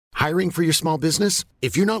Hiring for your small business?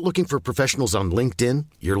 If you're not looking for professionals on LinkedIn,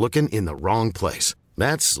 you're looking in the wrong place.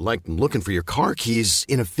 That's like looking for your car keys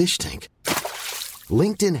in a fish tank.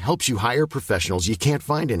 LinkedIn helps you hire professionals you can't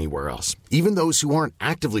find anywhere else, even those who aren't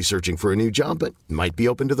actively searching for a new job but might be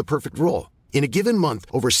open to the perfect role. In a given month,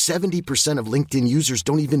 over 70% of LinkedIn users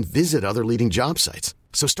don't even visit other leading job sites.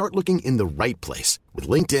 So start looking in the right place. With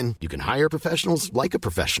LinkedIn, you can hire professionals like a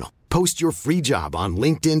professional. Post your free job on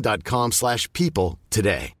linkedin.com/people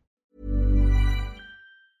today.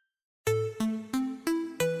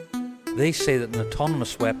 They say that an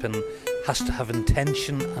autonomous weapon has to have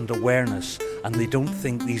intention and awareness, and they don't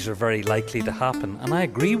think these are very likely to happen, and I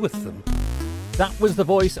agree with them. That was the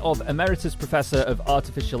voice of Emeritus Professor of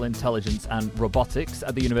Artificial Intelligence and Robotics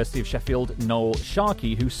at the University of Sheffield, Noel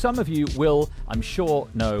Sharkey, who some of you will, I'm sure,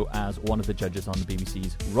 know as one of the judges on the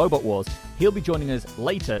BBC's Robot Wars. He'll be joining us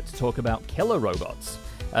later to talk about killer robots.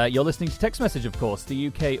 You're listening to Text Message, of course, the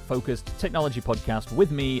UK-focused technology podcast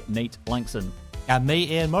with me, Nate Lankson. And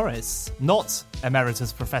me, Ian Morris. Not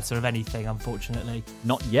Emeritus Professor of anything, unfortunately.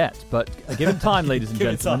 Not yet, but give him time, ladies and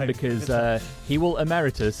gentlemen, because he will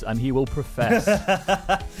emeritus and he will profess.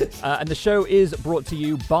 And the show is brought to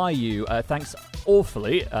you by you. Thanks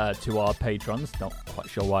awfully to our patrons. Not quite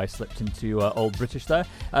sure why I slipped into Old British there.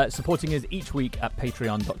 Supporting us each week at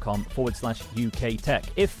patreon.com/UK Tech.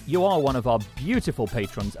 If you are one of our beautiful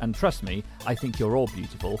patrons, and trust me, I think you're all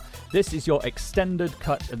beautiful, this is your extended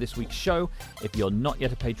cut of this week's show. If you're not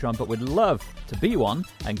yet a patron but would love to be one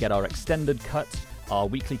and get our extended cut, our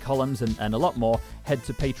weekly columns and a lot more, head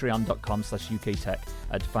to patreon.com/UK Tech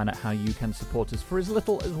to find out how you can support us for as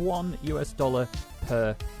little as $1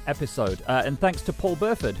 per episode. And thanks to Paul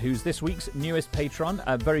Burford, who's this week's newest patron.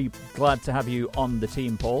 Very glad to have you on the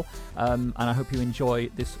team, Paul. And I hope you enjoy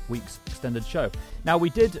this week's extended show. Now, we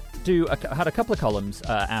had a couple of columns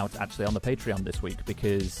out actually on the Patreon this week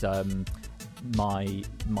because my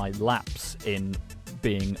lapse in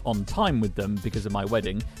being on time with them because of my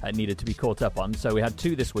wedding needed to be caught up on. So we had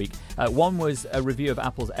two this week. One was a review of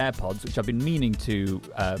Apple's AirPods, which I've been meaning to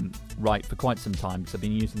write for quite some time because I've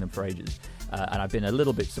been using them for ages. And I've been a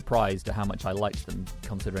little bit surprised at how much I liked them,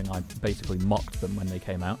 considering I basically mocked them when they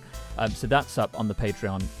came out. So that's up on the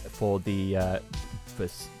Patreon for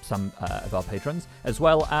some of our patrons, as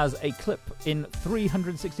well as a clip in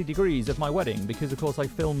 360 degrees of my wedding, because of course I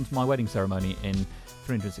filmed my wedding ceremony in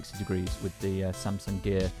 360 degrees with the Samsung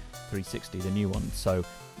Gear 360, the new one. So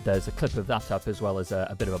there's a clip of that up, as well as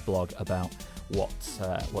a bit of a blog about what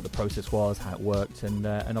the process was, how it worked, and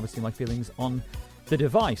obviously my feelings on the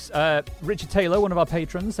device. Richard Taylor, one of our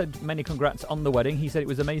patrons, said many congrats on the wedding. He said it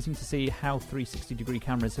was amazing to see how 360-degree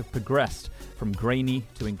cameras have progressed from grainy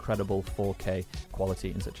to incredible 4K quality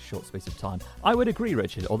in such a short space of time. I would agree,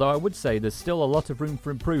 Richard, although I would say there's still a lot of room for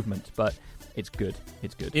improvement, but it's good.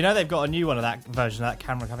 It's good. You know, they've got a new one of that version of that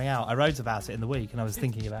camera coming out. I wrote about it in the week, and I was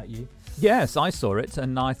thinking about you. Yes, I saw it,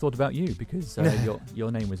 and I thought about you because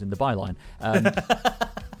your name was in the byline.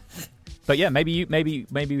 But yeah, maybe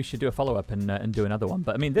we should do a follow-up and do another one.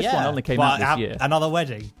 But I mean, this one only came out this year. Another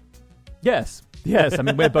wedding? Yes. I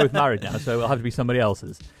mean, we're both married now, so it'll have to be somebody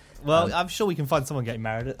else's. Well, I'm sure we can find someone getting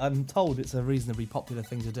married. I'm told it's a reasonably popular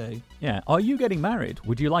thing to do. Yeah. Are you getting married?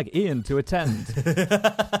 Would you like Ian to attend?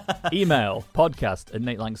 Email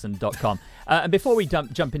podcast@natelankson.com. And before we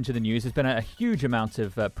jump into the news, there's been a huge amount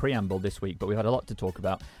of preamble this week, but we've had a lot to talk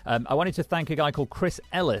about. I wanted to thank a guy called Chris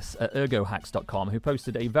Ellis at ergohacks.com who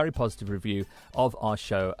posted a very positive review of our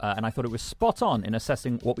show, and I thought it was spot on in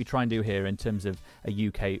assessing what we try and do here in terms of a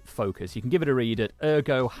UK focus. You can give it a read at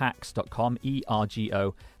ergohacks.com,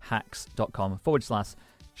 ERGO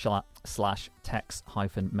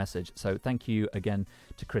hacks.com/text-message. So thank you again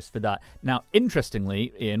to Chris for that. Now,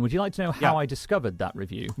 interestingly, Ian, would you like to know how I discovered that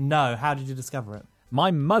review? No, how did you discover it? My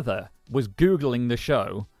mother was Googling the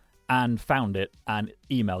show and found it and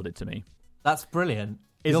emailed it to me. That's brilliant.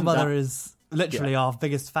 Your mother is literally our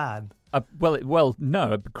biggest fan.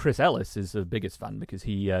 No, Chris Ellis is the biggest fan because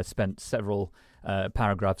he spent several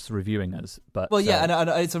paragraphs reviewing us. But and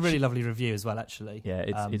it's a really lovely review as well, actually. Yeah,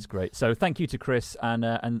 it's great. So thank you to Chris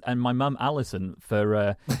and my mum Alison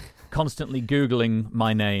for constantly Googling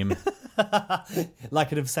my name,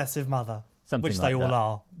 like an obsessive mother, which like they all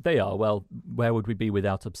are. They are. Well, where would we be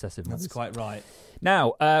without obsessive mothers? That's quite right.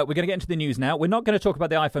 Now, we're going to get into the news now. We're not going to talk about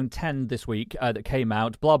the iPhone 10 this week that came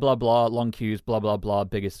out, blah, blah, blah, long queues, blah, blah, blah,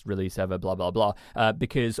 biggest release ever, blah, blah, blah,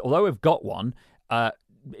 because although we've got one,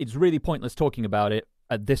 it's really pointless talking about it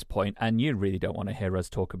at this point, and you really don't want to hear us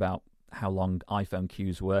talk about how long iPhone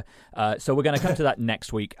queues were. So we're going to come to that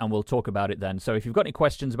next week, and we'll talk about it then. So if you've got any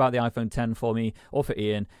questions about the iPhone 10 for me or for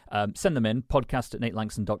Ian, send them in,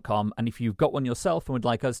 podcast@natelangston.com. And if you've got one yourself and would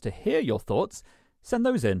like us to hear your thoughts, send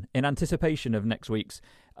those in anticipation of next week's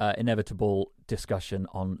inevitable discussion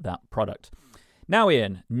on that product. Now,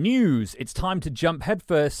 Ian, news. It's time to jump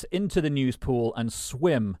headfirst into the news pool and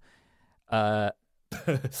swim. You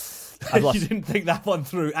didn't think that one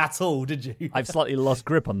through at all, did you? I've slightly lost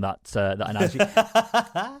grip on that analogy.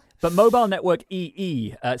 But Mobile Network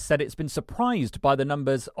EE said it's been surprised by the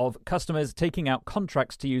numbers of customers taking out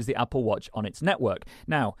contracts to use the Apple Watch on its network.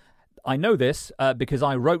 Now, I know this because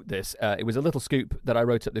I wrote this. It was a little scoop that I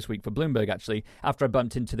wrote up this week for Bloomberg, actually, after I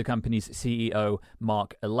bumped into the company's CEO,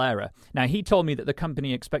 Mark Alera. Now, he told me that the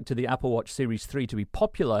company expected the Apple Watch Series 3 to be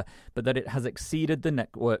popular, but that it has exceeded the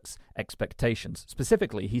network's expectations.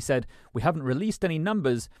 Specifically, he said, "We haven't released any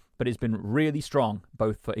numbers, but it's been really strong,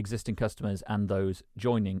 both for existing customers and those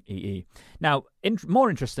joining EE." Now, more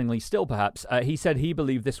interestingly still, perhaps, he said he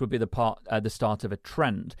believed this would be the start of a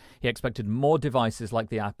trend. He expected more devices like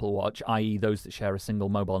the Apple Watch, i.e. those that share a single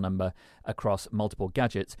mobile number across multiple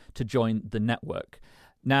gadgets, to join the network.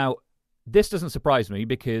 Now, this doesn't surprise me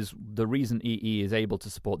because the reason EE is able to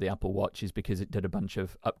support the Apple Watch is because it did a bunch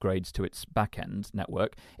of upgrades to its back-end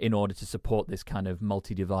network in order to support this kind of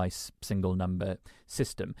multi-device, single-number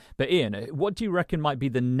system. But Ian, what do you reckon might be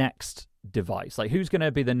the next device? Like, who's going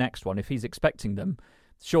to be the next one if he's expecting them?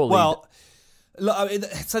 Surely... Well... Look, I mean,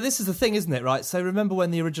 so this is the thing, isn't it, right? So remember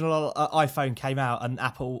when the original iPhone came out and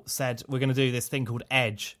Apple said, we're going to do this thing called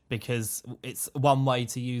Edge because it's one way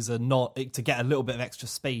to use to get a little bit of extra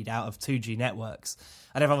speed out of 2G networks.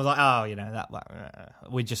 And everyone was like, oh,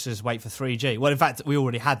 we just wait for 3G. Well, in fact, we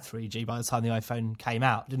already had 3G by the time the iPhone came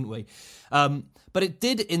out, didn't we? But it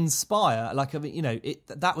did inspire,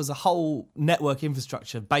 that was a whole network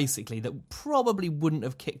infrastructure, basically, that probably wouldn't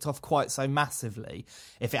have kicked off quite so massively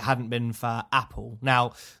if it hadn't been for Apple.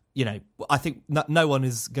 Now, I think no one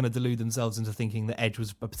is going to delude themselves into thinking that Edge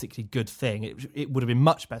was a particularly good thing. It would have been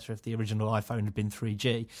much better if the original iPhone had been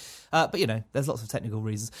 3G. But, there's lots of technical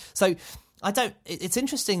reasons. So it's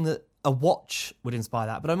interesting that a watch would inspire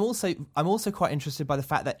that, but I'm also quite interested by the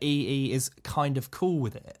fact that EE is kind of cool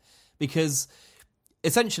with it, because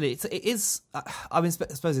essentially it is. I mean,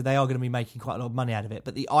 supposedly they are going to be making quite a lot of money out of it,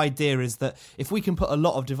 but the idea is that if we can put a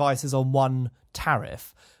lot of devices on one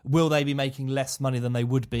tariff, will they be making less money than they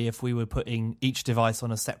would be if we were putting each device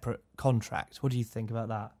on a separate contract? What do you think about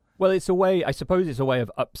that? Well, it's a way, I suppose it's a way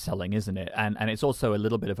of upselling, isn't it? And it's also a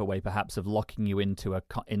little bit of a way, perhaps, of locking you into a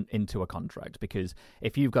contract. Because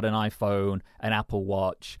if you've got an iPhone, an Apple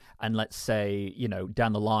Watch, and let's say,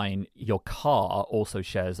 down the line, your car also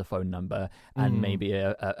shares a phone number and maybe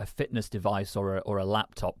a fitness device or a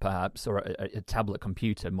laptop, perhaps, or a tablet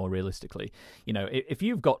computer, more realistically. If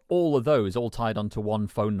you've got all of those all tied onto one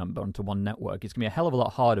phone number, onto one network, it's going to be a hell of a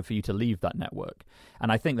lot harder for you to leave that network.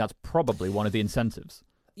 And I think that's probably one of the incentives.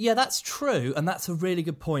 Yeah, that's true, and that's a really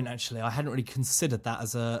good point. Actually, I hadn't really considered that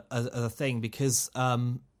as a thing because,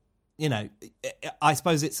 I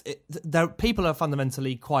suppose people are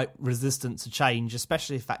fundamentally quite resistant to change,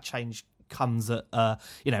 especially if that change comes at a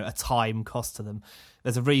time cost to them.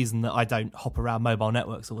 There's a reason that I don't hop around mobile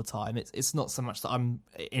networks all the time. It's not so much that I'm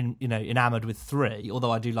enamored with 3,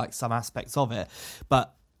 although I do like some aspects of it,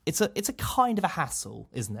 but it's a kind of a hassle,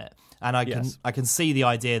 isn't it? And I can see the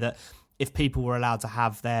idea that if people were allowed to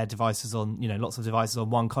have their devices on, lots of devices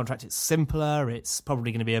on one contract, it's simpler, it's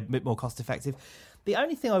probably going to be a bit more cost effective. The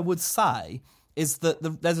only thing I would say is that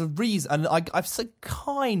there's a reason, and I've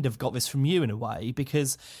kind of got this from you in a way,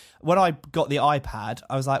 because when I got the iPad,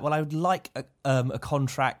 I was like, well, I would like a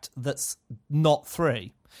contract that's not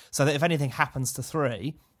 3, so that if anything happens to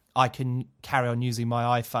 3, I can carry on using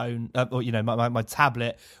my iPhone or my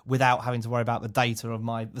tablet without having to worry about the data of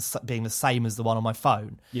being the same as the one on my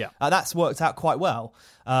phone. Yeah, that's worked out quite well,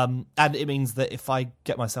 and it means that if I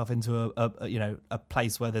get myself into a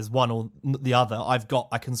place where there's one or the other,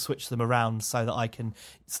 I can switch them around so that I can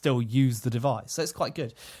still use the device. So it's quite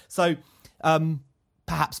good. So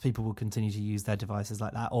perhaps people will continue to use their devices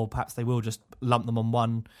like that, or perhaps they will just lump them on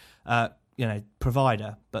one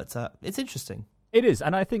provider. But it's interesting. It is,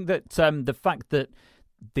 and I think that the fact that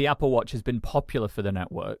the Apple Watch has been popular for the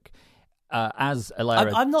network, as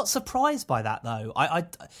Alera... I'm not surprised by that, though. I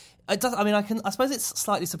suppose it's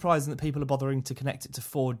slightly surprising that people are bothering to connect it to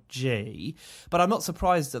 4G, but I'm not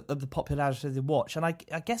surprised at the popularity of the watch, and I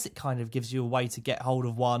guess it kind of gives you a way to get hold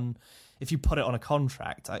of one. If you put it on a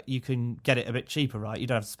contract, you can get it a bit cheaper, right? You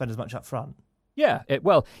don't have to spend as much up front.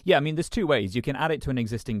 Yeah, I mean, there's two ways. You can add it to an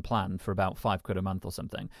existing plan for about £5 a month or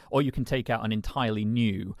something, or you can take out an entirely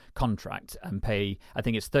new contract and pay, I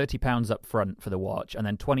think it's £30 up front for the watch and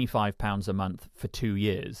then £25 a month for 2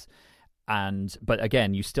 years. But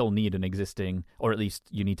again, you still need an existing, or at least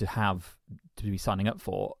you need to be signing up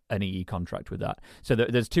for an EE contract with that. So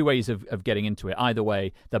there's two ways of getting into it. Either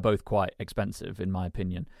way, they're both quite expensive, in my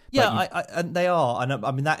opinion. Yeah, and they are. And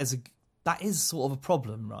I mean, that is sort of a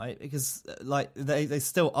problem, right? Because like they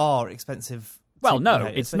still are expensive. Well, no,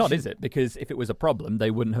 it's not, is it? Because if it was a problem, they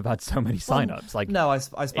wouldn't have had so many sign-ups. No, I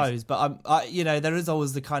suppose, but there is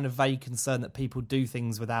always the kind of vague concern that people do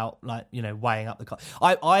things without, like, weighing up the cost.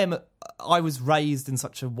 I was raised in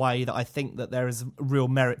such a way that I think that there is real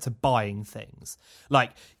merit to buying things.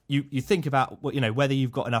 Like you think about whether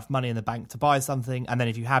you've got enough money in the bank to buy something, and then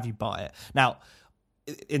if you have, you buy it. Now,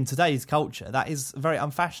 in today's culture, that is very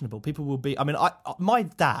unfashionable. People will be. I mean, my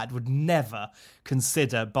dad would never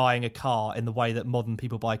consider buying a car in the way that modern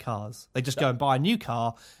people buy cars. They just go and buy a new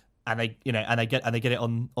car, and they get it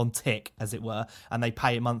on tick, as it were, and they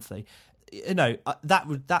pay it monthly.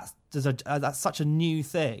 That's such a new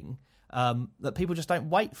thing that people just don't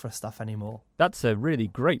wait for stuff anymore. That's a really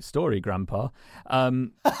great story, Grandpa.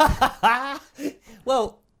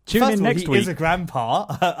 Well. Tune First in of all, next he week. is a grandpa,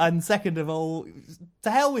 and second of all,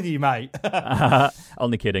 to hell with you, mate.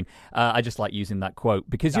 Only kidding. I just like using that quote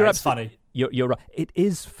because it's funny. You're right. It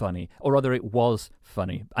is funny, or rather, it was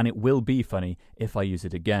funny, and it will be funny if I use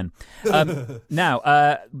it again.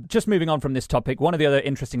 Now, just moving on from this topic, one of the other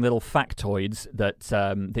interesting little factoids that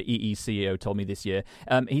the EE CEO told me this year,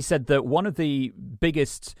 he said that one of the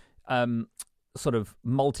biggest sort of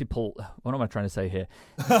multiple, what am I trying to say here?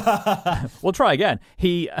 We'll try again.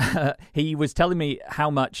 He was telling me how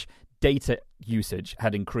much data usage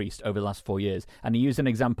had increased over the last 4 years, and he used an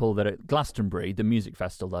example that at Glastonbury, the music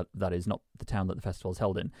festival that is not the town that the festival is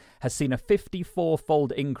held in, has seen a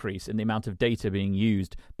 54-fold increase in the amount of data being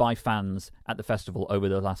used by fans at the festival over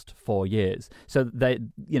the last 4 years. So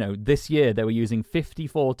this year they were using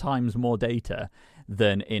 54 times more data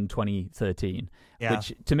than in 2013,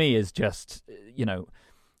 which to me is just,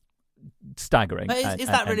 staggering. But is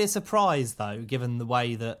that really a surprise, though, given the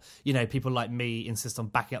way that, people like me insist on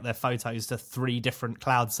backing up their photos to 3 different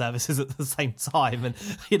cloud services at the same time and,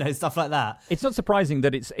 stuff like that? It's not surprising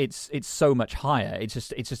that it's so much higher. It's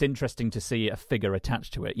just interesting to see a figure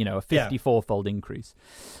attached to it, a 54-fold increase.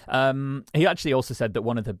 He actually also said that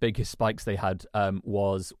one of the biggest spikes they had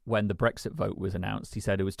was when the Brexit vote was announced. He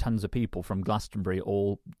said it was tons of people from Glastonbury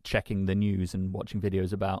all checking the news and watching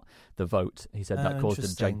videos about the vote. He said that caused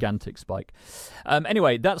a gigantic spike.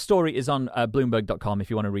 Anyway, that story is on Bloomberg.com if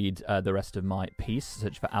you want to read the rest of my piece.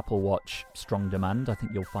 Search for Apple Watch strong demand. I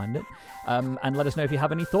think you'll find it. And let us know if you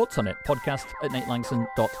have any thoughts on it.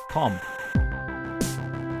 podcast@natelangson.com.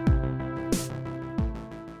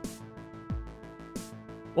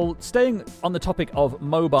 Well, staying on the topic of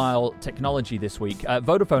mobile technology this week,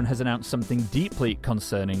 Vodafone has announced something deeply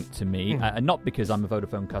concerning to me, and not because I'm a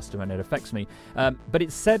Vodafone customer and it affects me, but it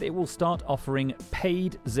said it will start offering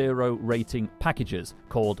paid zero rating packages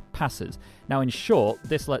called passes. Now, in short,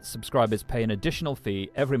 this lets subscribers pay an additional fee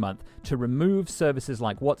every month to remove services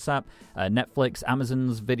like WhatsApp, Netflix,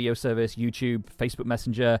 Amazon's video service, YouTube, Facebook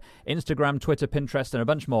Messenger, Instagram, Twitter, Pinterest, and a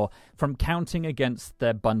bunch more from counting against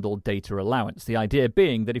their bundled data allowance. The idea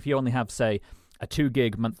being that if you only have, say, a 2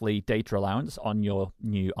 gig monthly data allowance on your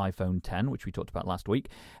new iPhone 10, which we talked about last week,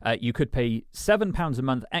 you could pay £7 a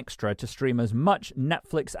month extra to stream as much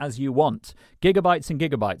Netflix as you want. Gigabytes and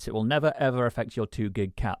gigabytes. It will never, ever affect your 2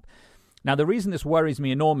 gig cap. Now, the reason this worries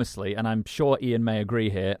me enormously, and I'm sure Ian may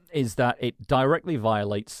agree here, is that it directly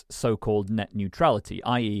violates so-called net neutrality,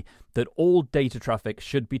 i.e. that all data traffic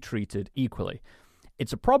should be treated equally.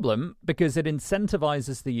 It's a problem because it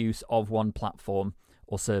incentivizes the use of one platform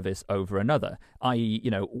or service over another, i.e.,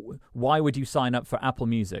 why would you sign up for Apple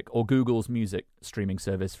Music or Google's music streaming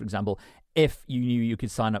service, for example, if you knew you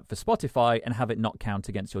could sign up for Spotify and have it not count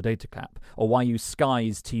against your data cap? Or why use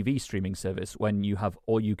Sky's TV streaming service when you have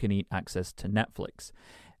all-you-can-eat access to Netflix?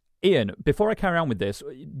 Ian, before I carry on with this,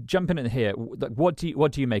 jump in here. What do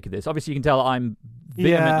you make of this? Obviously, you can tell I'm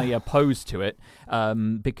vehemently opposed to it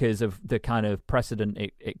because of the kind of precedent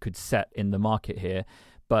it could set in the market here.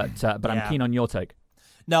 But I'm keen on your take.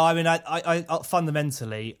 No, I mean, I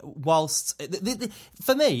fundamentally, whilst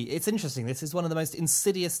for me, it's interesting. This is one of the most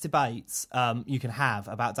insidious debates you can have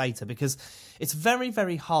about data because it's very,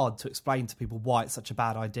 very hard to explain to people why it's such a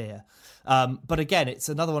bad idea. But again, it's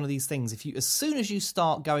another one of these things. As soon as you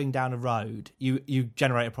start going down a road, you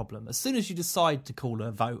generate a problem. As soon as you decide to call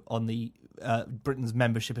a vote on the Britain's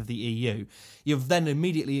membership of the EU, you've then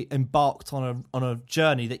immediately embarked on a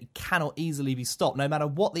journey that cannot easily be stopped. No matter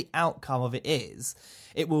what the outcome of it is,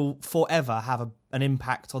 it will forever have an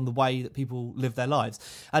impact on the way that people live their lives.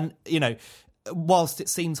 And, whilst it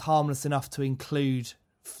seems harmless enough to include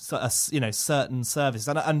certain services,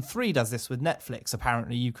 and 3 does this with Netflix.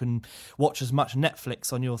 Apparently, you can watch as much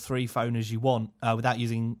Netflix on your 3 phone as you want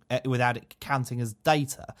without it counting as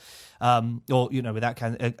data, or without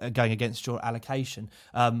going against your allocation.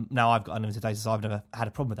 Now I've got unlimited data, so I've never had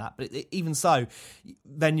a problem with that. But even so,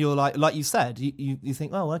 then you're like you said, you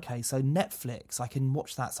think, oh, okay, so Netflix, I can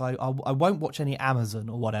watch that, so I won't watch any Amazon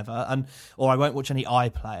or whatever, or I won't watch any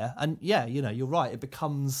iPlayer. And yeah, you're right. It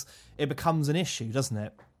becomes an issue, doesn't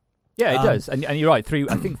it? Yeah, it does, and you're right. 3,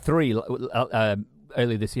 I think 3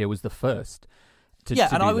 earlier this year was the first.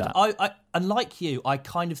 And like you, I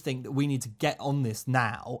kind of think that we need to get on this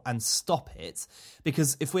now and stop it,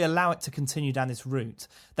 because if we allow it to continue down this route,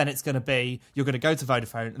 then it's going to be, you're going to go to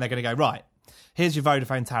Vodafone and they're going to go, right, here's your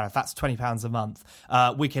Vodafone tariff, that's £20 a month.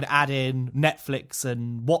 We can add in Netflix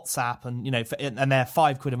and WhatsApp, and they're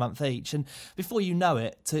 £5 a month each. And before you know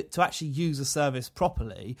it, to actually use a service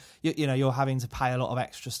properly, you're having to pay a lot of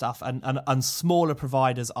extra stuff, and smaller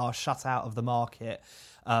providers are shut out of the market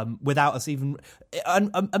without us even.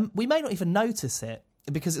 And we may not even notice it,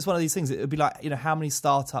 because it's one of these things. It would be like, how many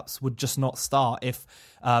startups would just not start if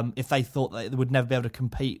they thought that they would never be able to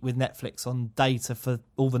compete with Netflix on data for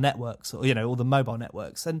all the networks, or all the mobile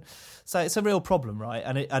networks. And so it's a real problem, right?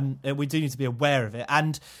 And we do need to be aware of it.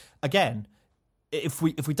 And again, if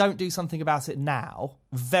we don't do something about it now,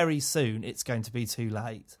 very soon it's going to be too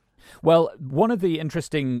late. Well, one of the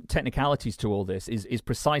interesting technicalities to all this is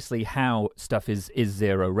precisely how stuff is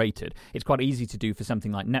zero rated. It's quite easy to do for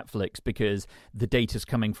something like Netflix, because the data's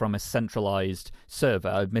coming from a centralized server,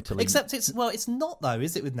 admittedly. Except it's not though,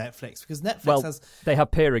 is it, with Netflix? Because Netflix they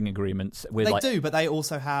have peering agreements with. They do, but they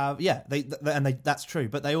also have that's true.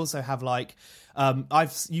 But they also have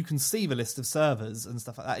you can see the list of servers and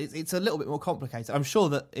stuff like that. It's a little bit more complicated. I'm sure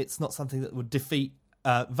that it's not something that would defeat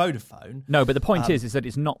Vodafone. No, but the point is that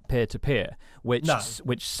it's not peer-to-peer, which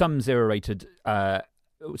some zero-rated,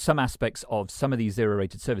 some aspects of some of these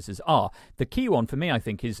zero-rated services are. The key one for me, I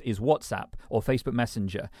think, is WhatsApp or Facebook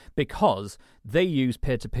Messenger, because they use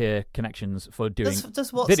peer-to-peer connections for doing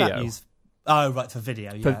does WhatsApp video. Use? Oh, right, for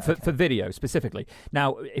video. Yeah, for video specifically.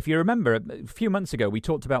 Now, if you remember, a few months ago, we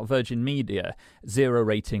talked about Virgin Media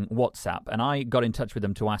zero-rating WhatsApp, and I got in touch with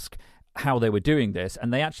them to ask how they were doing this,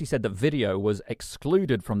 and they actually said that video was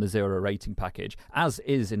excluded from the zero rating package, as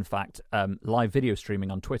is in fact live video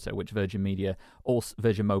streaming on Twitter, which Virgin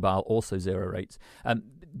Mobile also zero rates. And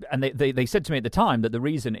they said to me at the time that the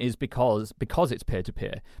reason is because it's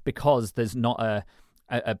peer-to-peer, because there's not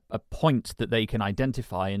a point that they can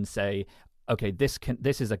identify and say, okay, this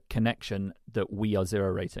is a connection that we are zero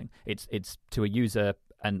rating. It's to a user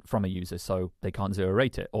and from a user, so they can't zero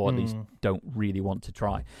rate it, or at least don't really want to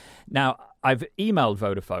try. Now, I've emailed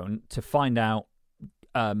Vodafone to find out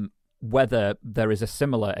whether there is a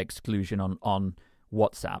similar exclusion on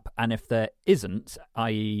WhatsApp, and if there isn't,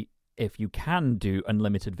 i.e. if you can do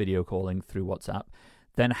unlimited video calling through WhatsApp,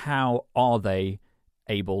 then how are they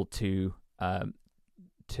able to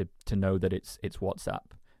know that it's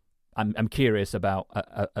WhatsApp? I'm curious about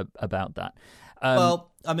that.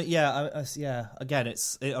 Well, I mean, Again,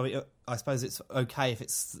 I suppose it's okay if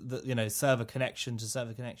it's server connection to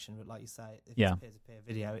server connection, but like you say, if it's peer-to-peer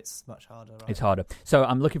video, it's much harder. Right? It's harder. So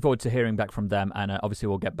I'm looking forward to hearing back from them, and obviously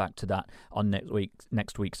we'll get back to that on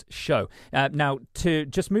next week's show. Now, to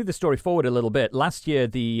just move the story forward a little bit, last year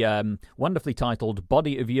the wonderfully titled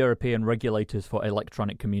Body of European Regulators for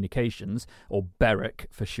Electronic Communications, or BEREC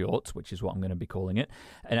for short, which is what I'm going to be calling it,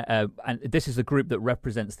 and this is a group that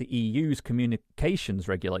represents the EU's communications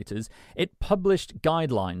regulators. It published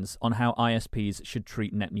guidelines on how ISPs should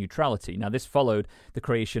treat net neutrality. Now, this followed the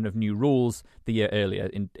creation of new rules the year earlier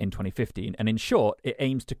in 2015, and in short, it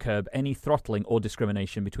aims to curb any throttling or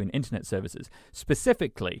discrimination between internet services.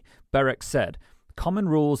 Specifically, BEREC said, common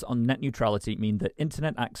rules on net neutrality mean that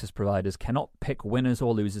internet access providers cannot pick winners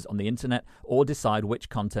or losers on the internet or decide which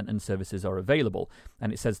content and services are available.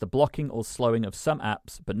 And it says the blocking or slowing of some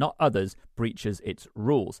apps, but not others, breaches its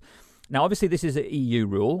rules. Now, obviously, this is an EU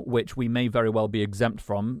rule, which we may very well be exempt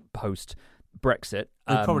from post-Brexit.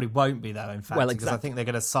 It probably won't be, though, in fact, because exactly. I think they're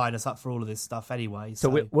going to sign us up for all of this stuff anyway. So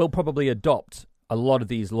we'll probably adopt a lot of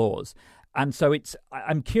these laws. And so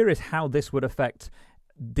I'm curious how this would affect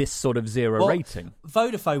this sort of zero rating.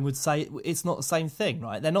 Vodafone would say it's not the same thing,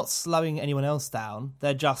 right? They're not slowing anyone else down.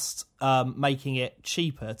 They're just making it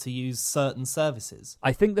cheaper to use certain services.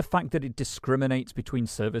 I think the fact that it discriminates between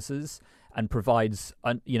services and provides,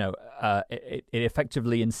 it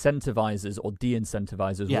effectively incentivizes or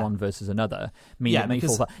de-incentivizes one versus another, it may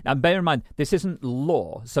fall. And bear in mind, this isn't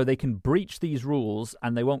law, so they can breach these rules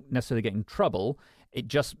and they won't necessarily get in trouble.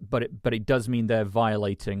 But it does mean they're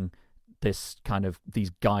violating these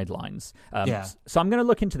guidelines. So I'm going to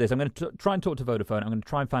look into this. I'm going to try and talk to Vodafone. I'm going to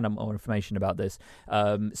try and find out more information about this.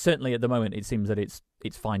 Certainly at the moment, it seems that it's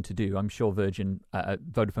fine to do. I'm sure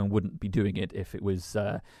Vodafone wouldn't be doing it if it was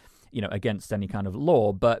against any kind of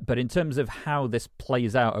law. But in terms of how this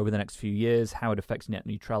plays out over the next few years, how it affects net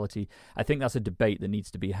neutrality, I think that's a debate that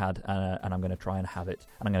needs to be had, and I'm going to try and have it,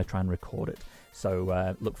 and I'm going to try and record it.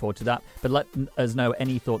 So look forward to that. But let us know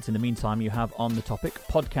any thoughts in the meantime you have on the topic.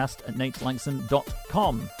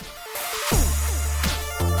 podcast@natelangson.com.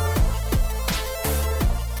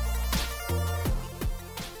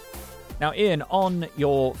 Now, Ian, on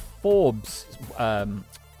your Forbes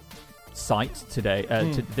site today,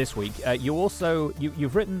 this week,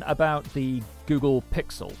 you've written about the Google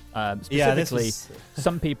Pixel. Specifically,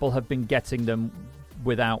 some people have been getting them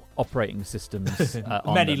without operating systems.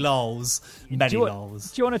 Many lols. Do you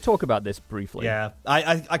want to talk about this briefly? Yeah,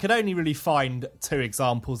 I could only really find 2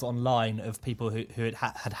 examples online of people who it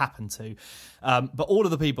had happened to, but all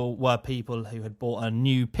of the people were people who had bought a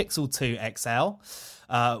new Pixel 2 XL,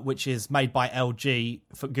 which is made by LG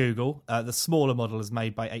for Google. The smaller model is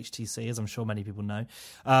made by HTC, as I'm sure many people know.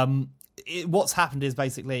 What's happened is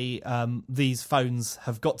basically these phones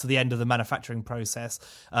have got to the end of the manufacturing process.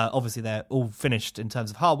 Obviously, they're all finished in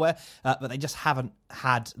terms of hardware, but they just haven't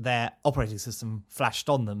had their operating system flashed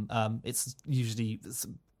on them. It's usually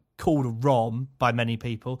called a ROM by many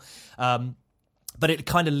people. But it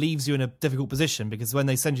kind of leaves you in a difficult position because when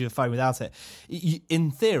they send you a phone without it,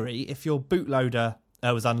 in theory, if your bootloader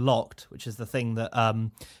was unlocked, which is the thing that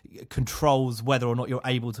controls whether or not you're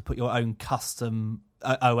able to put your own custom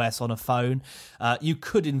OS on a phone, you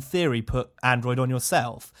could in theory put Android on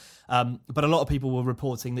yourself, but a lot of people were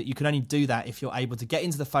reporting that you can only do that if you're able to get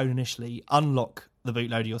into the phone initially, unlock the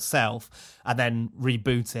bootloader yourself, and then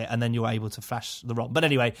reboot it, and then you're able to flash the ROM. But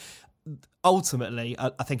anyway, ultimately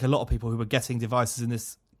I think a lot of people who were getting devices in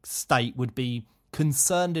this state would be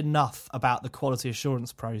concerned enough about the quality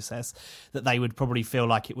assurance process that they would probably feel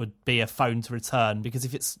like it would be a phone to return, because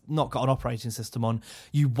if it's not got an operating system on,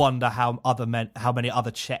 you wonder how many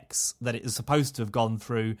other checks that it is supposed to have gone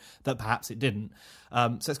through that perhaps it didn't.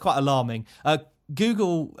 So it's quite alarming.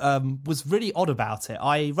 Google was really odd about it.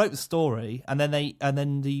 I wrote the story, and then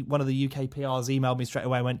one of the UK PRs emailed me straight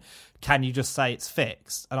away and went, "Can you just say it's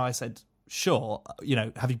fixed?" And I said, "Sure,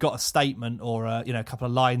 have you got a statement or a couple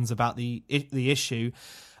of lines about the issue?"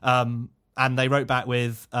 And they wrote back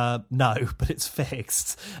with, "No, but it's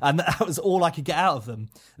fixed," and that was all I could get out of them.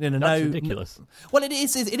 That's ridiculous. Well, it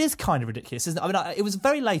is kind of ridiculous, isn't it? I mean, it was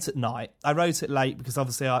very late at night. I wrote it late because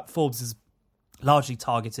obviously Forbes is largely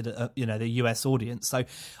targeted at the US audience, so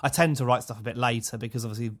I tend to write stuff a bit later because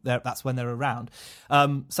obviously that's when they're around.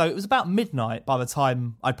 So it was about midnight by the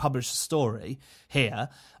time I published the story here,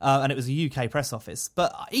 and it was a UK press office.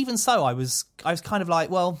 But even so, I was kind of like,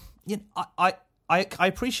 well, I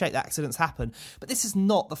appreciate that accidents happen, but this is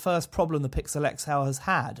not the first problem the Pixel XL has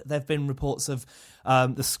had. There have been reports of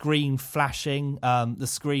the screen flashing, the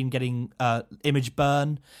screen getting image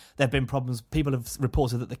burn. There have been problems. People have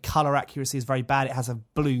reported that the colour accuracy is very bad. It has a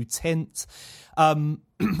blue tint. And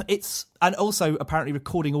also apparently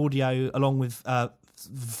recording audio along with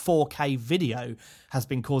 4K video has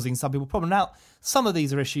been causing some people problem. Now, some of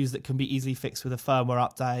these are issues that can be easily fixed with a firmware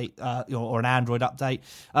update or an Android update.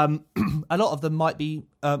 A lot of them might be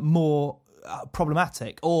more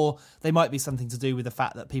problematic, or they might be something to do with the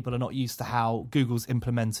fact that people are not used to how Google's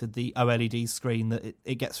implemented the OLED screen that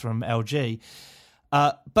it gets from LG.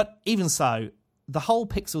 But even so, the whole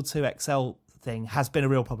Pixel 2 XL thing has been a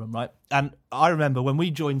real problem, right? And I remember when we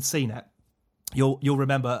joined CNET, You'll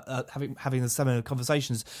remember having the similar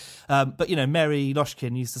conversations. But, Mary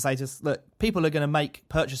Loshkin used to say to us, look, people are going to make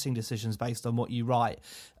purchasing decisions based on what you write.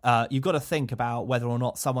 You've got to think about whether or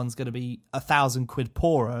not someone's going to be £1,000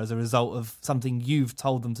 poorer as a result of something you've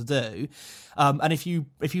told them to do. And if you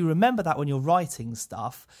remember that when you're writing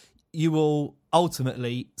stuff, you will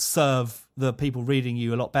ultimately serve the people reading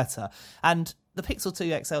you a lot better. And the Pixel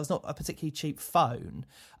 2 XL is not a particularly cheap phone,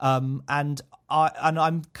 and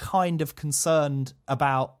I'm kind of concerned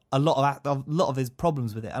about a lot of his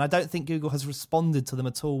problems with it, and I don't think Google has responded to them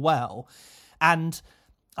at all well. And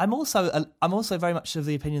I'm also very much of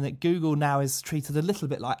the opinion that Google now is treated a little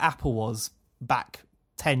bit like Apple was back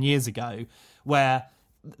 10 years ago, where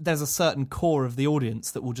there's a certain core of the audience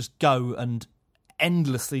that will just go and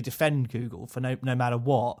endlessly defend Google for no matter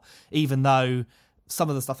what, even though some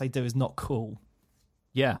of the stuff they do is not cool.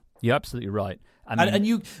 Yeah, you're absolutely right. I mean, and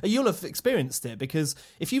you'll have experienced it, because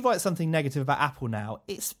if you write something negative about Apple now,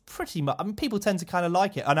 it's pretty much... I mean, people tend to kind of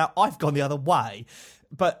like it. And now I've gone the other way.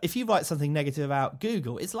 But if you write something negative about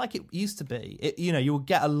Google, it's like it used to be. You'll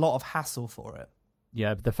get a lot of hassle for it.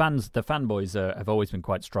 Yeah, the fanboys have always been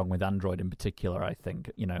quite strong with Android in particular, I think.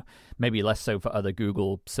 Maybe less so for other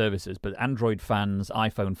Google services, but Android fans,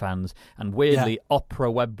 iPhone fans, and weirdly Opera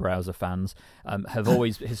web browser fans have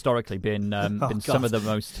always historically been some of the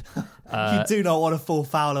most... you do not want to fall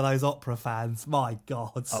foul of those Opera fans, my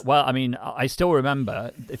God. Well, I mean, I still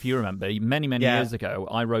remember, if you remember, many years ago,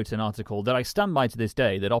 I wrote an article that I stand by to this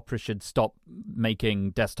day, that Opera should stop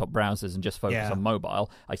making desktop browsers and just focus on mobile.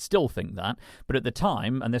 I still think that, but at the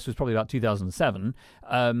time, and this was probably about 2007,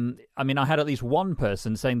 I mean, I had at least one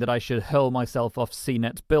person saying that I should hurl myself off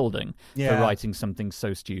CNET's building for writing something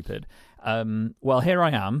so stupid. Well, here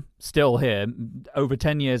I am, still here, over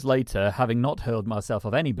 10 years later, having not hurled myself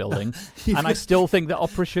off any building, and I still think that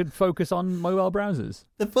Opera should focus on mobile browsers.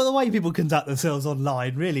 The way people conduct themselves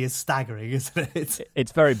online really is staggering, isn't it?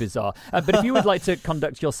 It's very bizarre. But if you would like to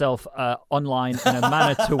conduct yourself online in a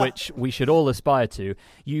manner to which we should all aspire to,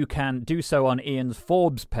 you can do so on Ian's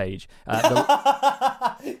Forbes page.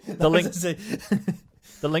 The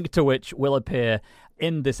link to which will appear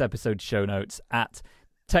in this episode's show notes at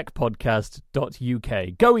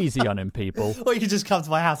techpodcast.uk. Go easy on him, people. Or you can just come to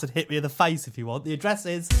my house and hit me in the face if you want. The address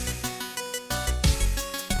is...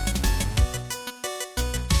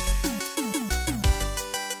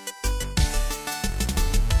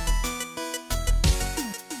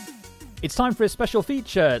 It's time for a special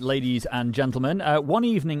feature, ladies and gentlemen. One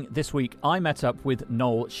evening this week, I met up with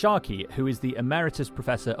Noel Sharkey, who is the Emeritus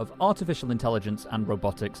Professor of Artificial Intelligence and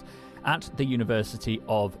Robotics at the University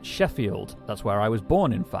of Sheffield. That's where I was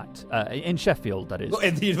born, in fact. In Sheffield, that is. Well,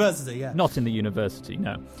 in the university, yeah. Not in the university,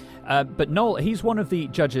 no. But Noel, he's one of the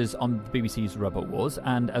judges on the BBC's Robot Wars,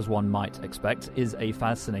 and as one might expect, is a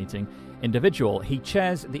fascinating individual. He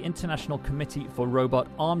chairs the International Committee for Robot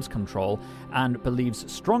Arms Control and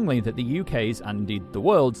believes strongly that the UK's, and indeed the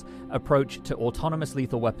world's, approach to autonomous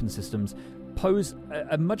lethal weapon systems pose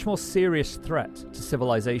a much more serious threat to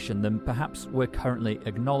civilization than perhaps we're currently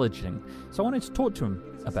acknowledging. So I wanted to talk to him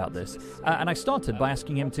about this, and I started by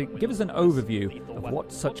asking him to give us an overview of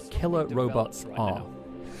what such killer robots are.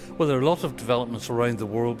 Well, there are a lot of developments around the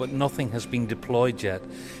world, but nothing has been deployed yet.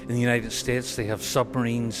 In the United States, they have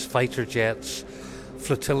submarines, fighter jets,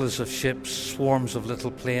 flotillas of ships, swarms of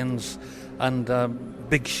little planes, and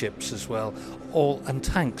big ships as well, and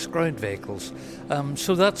tanks, ground vehicles.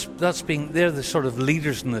 So they're the sort of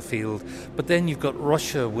leaders in the field. But then you've got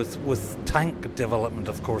Russia with tank development,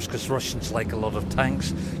 of course, because Russians like a lot of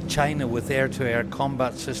tanks, China with air-to-air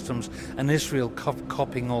combat systems, and Israel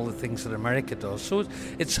copying all the things that America does. So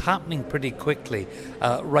it's happening pretty quickly,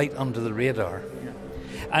 right under the radar.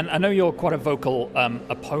 And I know you're quite a vocal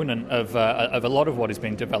opponent of a lot of what is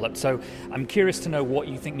being developed. So I'm curious to know what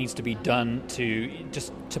you think needs to be done to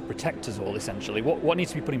protect us all, essentially. What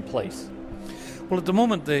needs to be put in place? Well, at the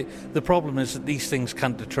moment, the problem is that these things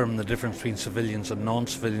can't determine the difference between civilians and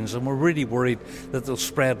non-civilians, and we're really worried that they'll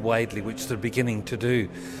spread widely, which they're beginning to do.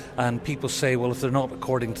 And people say, well, if they're not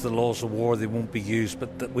according to the laws of war, they won't be used,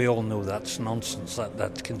 but we all know that's nonsense,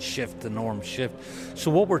 that can shift, the norms shift.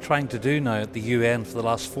 So what we're trying to do now at the UN for the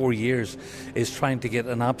last 4 years is trying to get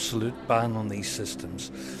an absolute ban on these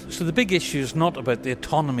systems. So the big issue is not about the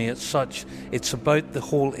autonomy as such, it's about the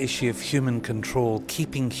whole issue of human control,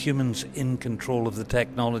 keeping humans in control of the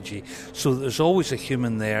technology, so that there's always a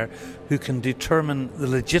human there who can determine the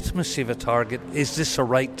legitimacy of a target. Is this a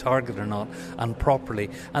right target or not, and properly?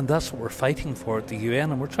 And that's what we're fighting for at the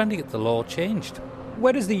UN, and we're trying to get the law changed.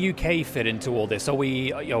 Where does the UK fit into all this? Are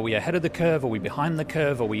we ahead of the curve? Are we behind the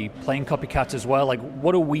curve? Are we playing copycat as well? Like,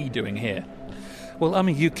 what are we doing here? Well, I'm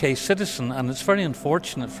a UK citizen, and it's very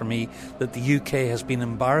unfortunate for me that the UK has been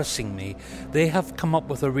embarrassing me. They have come up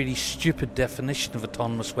with a really stupid definition of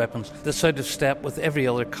autonomous weapons that's out of step with every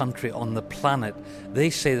other country on the planet.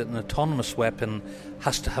 They say that an autonomous weapon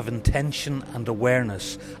has to have intention and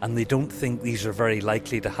awareness, and they don't think these are very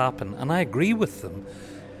likely to happen. And I agree with them.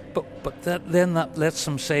 But that lets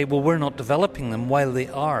them say, well, we're not developing them, while they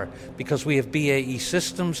are, because we have BAE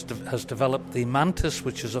Systems has developed the Mantis,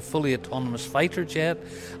 which is a fully autonomous fighter jet,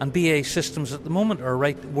 and BAE Systems at the moment are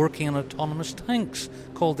working on autonomous tanks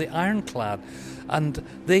called the Ironclad. And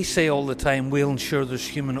they say all the time, we'll ensure there's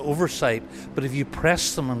human oversight, but if you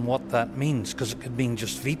press them on what that means, because it could mean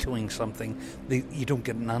just vetoing something, you don't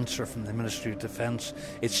get an answer from the Ministry of Defence.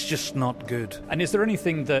 It's just not good. And is there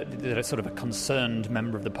anything that a sort of a concerned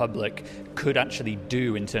member of the public could actually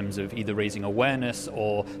do in terms of either raising awareness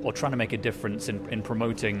or trying to make a difference in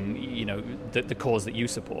promoting, the cause that you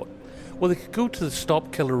support? Well, they could go to the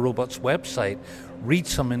Stop Killer Robots website, read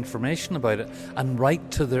some information about it, and write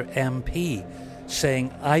to their MP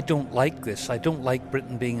saying, I don't like this, I don't like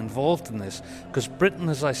Britain being involved in this. Because Britain,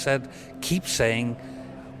 as I said, keeps saying,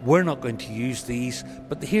 we're not going to use these.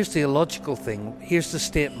 But here's the illogical thing, here's the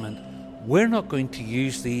statement, we're not going to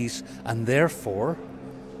use these, and therefore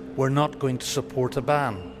we're not going to support a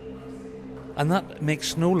ban. And that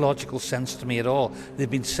makes no logical sense to me at all. They've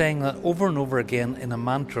been saying that over and over again in a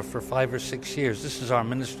mantra for 5 or 6 years. This is our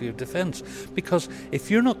Ministry of Defence. Because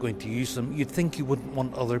if you're not going to use them, you'd think you wouldn't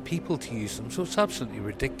want other people to use them. So it's absolutely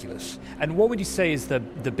ridiculous. And what would you say is the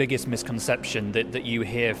biggest misconception that you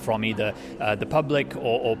hear from either the public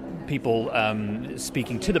or people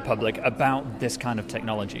speaking to the public about this kind of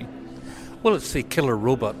technology? Well, it's the killer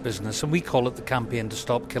robot business, and we call it the campaign to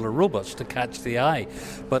stop killer robots, to catch the eye.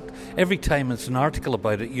 But every time there's an article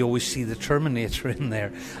about it, you always see the Terminator in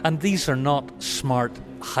there. And these are not smart,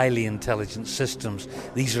 highly intelligent systems.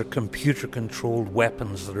 These are computer-controlled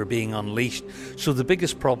weapons that are being unleashed. So the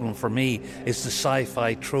biggest problem for me is the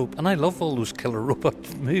sci-fi trope. And I love all those killer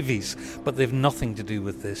robot movies, but they've nothing to do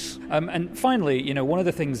with this. And finally, one of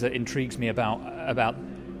the things that intrigues me about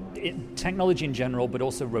technology in general, but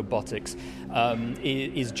also robotics,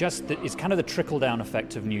 is kind of the trickle-down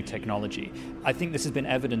effect of new technology. I think this has been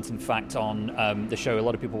evident, in fact, on the show a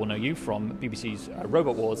lot of people will know you from, BBC's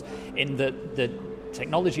Robot Wars, in that the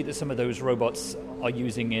technology that some of those robots are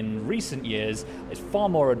using in recent years is far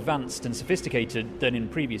more advanced and sophisticated than in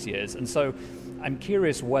previous years. And so I'm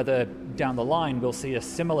curious whether down the line we'll see a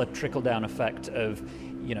similar trickle-down effect of,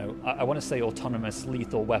 I want to say autonomous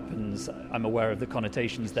lethal weapons. I'm aware of the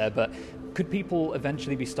connotations there, but could people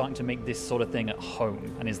eventually be starting to make this sort of thing at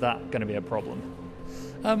home? And is that going to be a problem?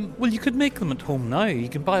 Well, you could make them at home now. You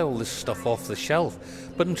can buy all this stuff off the shelf.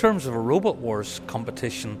 But in terms of a Robot Wars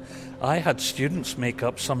competition, I had students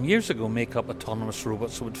some years ago make up autonomous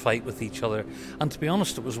robots that would fight with each other. And to be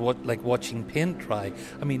honest, it was like watching paint dry.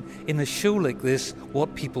 I mean, in a show like this,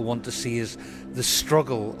 what people want to see is the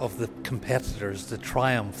struggle of the competitors, the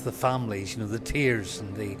triumph, the families, the tears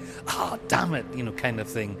and the, damn it, kind of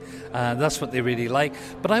thing. That's what they really like.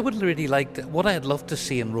 But I would really like what I'd love to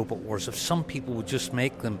see in Robot Wars, if some people would just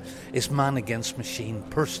make them, is man against machine,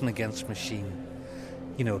 person against machine.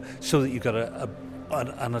 So that you've got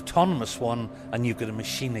an autonomous one and you've got a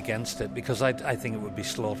machine against it, because I think it would be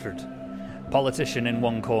slaughtered. Politician in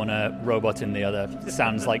one corner, robot in the other.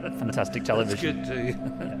 Sounds like fantastic television. That's good too.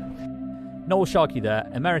 Noel Sharkey there,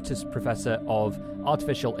 Emeritus Professor of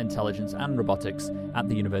Artificial Intelligence and Robotics at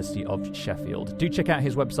the University of Sheffield. Do check out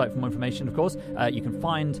his website for more information, of course. You can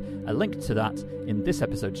find a link to that in this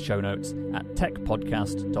episode's show notes at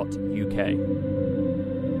techpodcast.uk.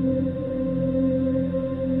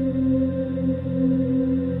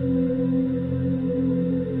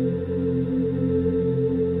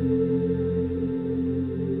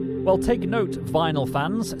 Well, take note, vinyl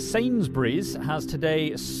fans. Sainsbury's has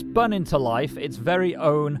today spun into life its very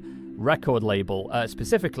own record label,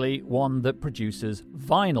 specifically one that produces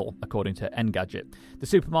vinyl, according to Engadget. The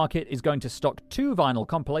supermarket is going to stock 2 vinyl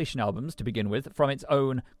compilation albums to begin with from its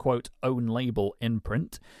own, quote, own label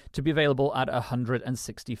imprint, to be available at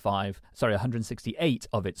 168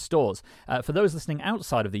 of its stores. For those listening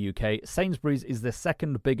outside of the UK, Sainsbury's is the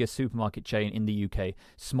second biggest supermarket chain in the UK,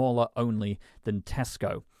 smaller only than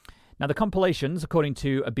Tesco. Now, the compilations, according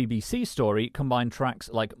to a BBC story, combine tracks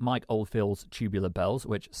like Mike Oldfield's Tubular Bells,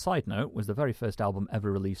 which, side note, was the very first album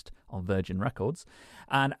ever released on Virgin Records,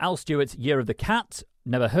 and Al Stewart's Year of the Cat.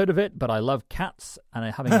 Never heard of it, but I love cats,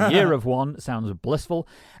 and having a year of one sounds blissful,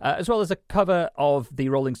 as well as a cover of the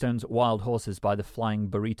Rolling Stones' Wild Horses by the Flying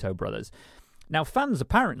Burrito Brothers. Now, fans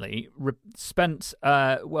apparently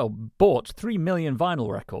bought 3 million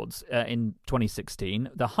vinyl records in 2016,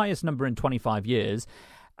 the highest number in 25 years,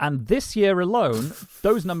 and this year alone,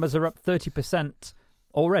 those numbers are up 30%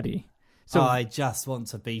 already. So I just want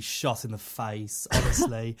to be shot in the face,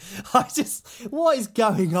 honestly. What is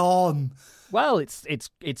going on? Well, it's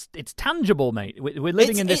tangible, mate. We're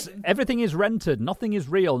living in this. Everything is rented. Nothing is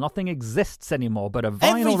real. Nothing exists anymore. But a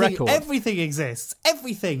vinyl record. Everything exists.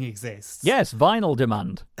 Everything exists. Yes, vinyl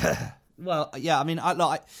demand. Well, yeah. I mean,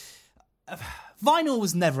 vinyl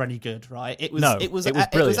was never any good, right? It was brilliant.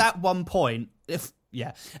 It was at one point.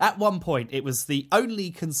 At one point, it was the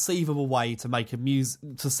only conceivable way to make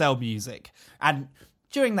to sell music, and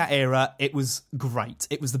during that era, it was great.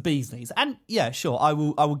 It was the bee's knees, and yeah, sure, I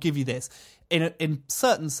will give you this. In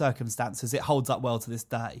certain circumstances, it holds up well to this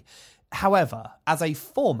day. However, as a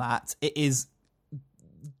format, it is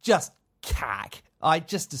just cack. I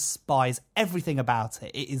just despise everything about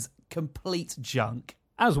it. It is complete junk.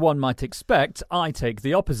 As one might expect, I take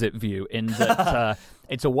the opposite view in that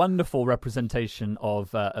it's a wonderful representation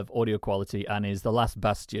of audio quality and is the last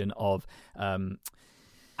bastion of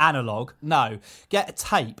analog. No, get a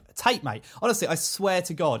tape, mate. Honestly, I swear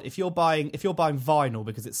to God, if you're buying vinyl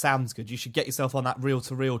because it sounds good, you should get yourself on that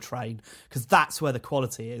reel-to-reel train, because that's where the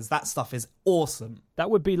quality is. That stuff is awesome. That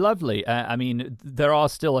would be lovely. I mean, there are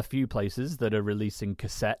still a few places that are releasing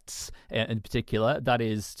cassettes in particular. That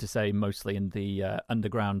is to say, mostly in the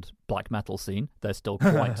underground black metal scene. They're still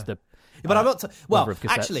quite the but I'm not number of cassettes.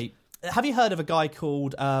 Actually, have you heard of a guy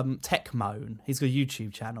called Tech Moan? He's got a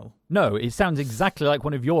YouTube channel. No, it sounds exactly like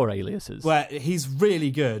one of your aliases. Well, he's really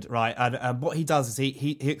good, right? And what he does is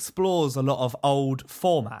he explores a lot of old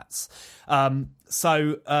formats.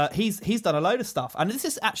 So he's done a load of stuff, and this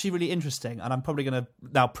is actually really interesting. And I'm probably going to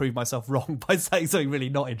now prove myself wrong by saying something really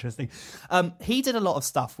not interesting. He did a lot of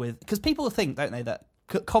stuff because people think, don't they, that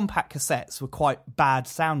compact cassettes were quite bad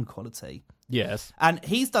sound quality. Yes. And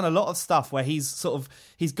he's done a lot of stuff where he's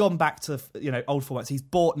gone back to, old formats. He's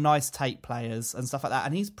bought nice tape players and stuff like that.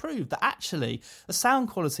 And he's proved that actually the sound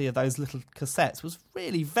quality of those little cassettes was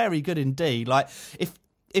really very good indeed. Like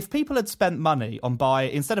if people had spent money on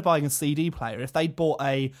instead of buying a CD player, if they'd bought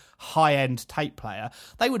a high-end tape player,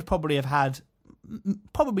 they would probably have had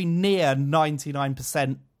probably near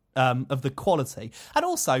 99% of the quality. And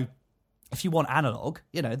also, if you want analog,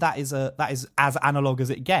 that is as analog as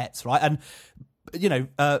it gets, right? And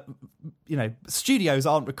studios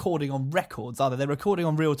aren't recording on records, are they? They're recording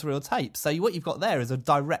on reel-to-reel tapes. So what you've got there is a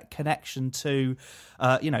direct connection to,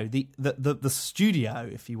 the studio,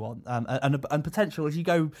 if you want, and potential. If you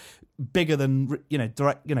go bigger than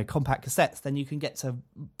direct, compact cassettes, then you can get to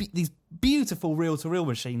these beautiful reel-to-reel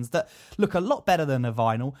machines that look a lot better than a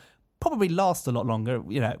vinyl. Probably last a lot longer,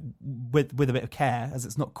 with a bit of care, as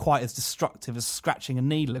it's not quite as destructive as scratching a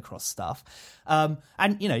needle across stuff. And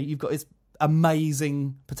you've got this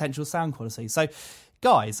amazing potential sound quality. So,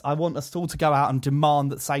 guys, I want us all to go out and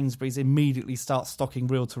demand that Sainsbury's immediately start stocking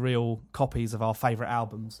reel-to-reel copies of our favourite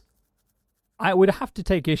albums. I would have to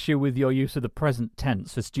take issue with your use of the present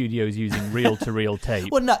tense for studios using reel-to-reel tape.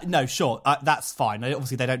 Well, no, sure, that's fine.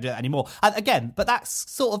 Obviously, they don't do that anymore. And again, but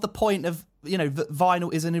that's sort of the point of, that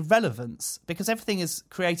vinyl is an irrelevance, because everything is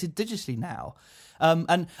created digitally now.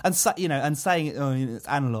 And saying it's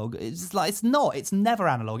analog, it's like it's not. It's never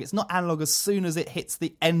analog. It's not analog as soon as it hits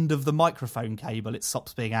the end of the microphone cable. It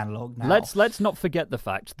stops being analog now. Let's not forget the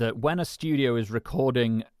fact that when a studio is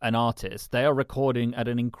recording an artist, they are recording at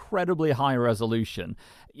an incredibly high resolution,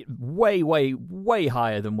 way, way, way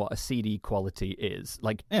higher than what a CD quality is.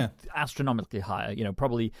 Like astronomically higher.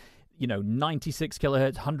 Probably 96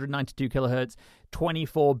 kilohertz, 192 kilohertz,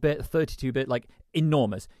 24-bit, 32-bit, like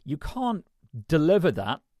enormous. You can't deliver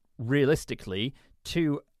that realistically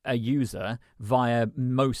to a user via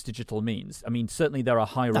most digital means. I mean, certainly there are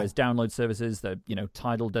high-res download services that,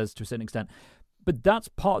 Tidal does to a certain extent. But that's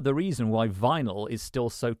part of the reason why vinyl is still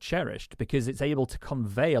so cherished, because it's able to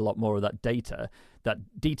convey a lot more of that data,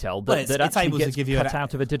 that detail that actually gets cut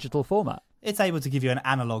out of a digital format. It's able to give you an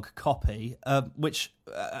analog copy, which,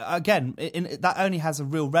 again, that only has a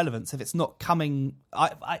real relevance if it's not coming.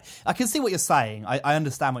 I can see what you're saying. I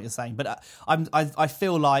understand what you're saying, but I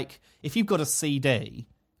feel like if you've got a CD,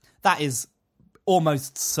 that is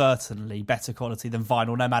almost certainly better quality than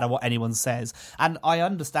vinyl, no matter what anyone says. And I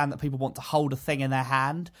understand that people want to hold a thing in their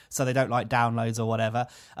hand, so they don't like downloads or whatever.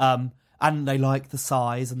 And they like the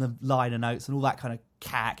size and the liner notes and all that kind of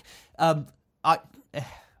cack.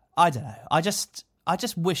 I don't know. I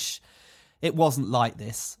just wish it wasn't like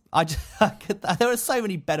this. There are so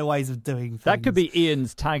many better ways of doing things. That could be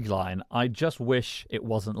Ian's tagline. I just wish it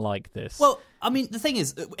wasn't like this. Well, I mean, the thing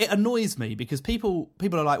is, it annoys me because people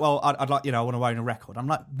are like, well, I'd like, I want to own a record. I'm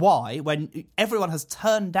like, why? When everyone has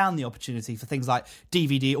turned down the opportunity for things like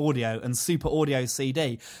DVD audio and super audio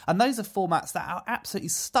CD, and those are formats that are absolutely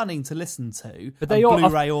stunning to listen to. But they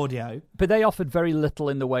Blu-ray audio. But they offered very little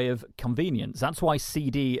in the way of convenience. That's why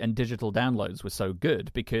CD and digital downloads were so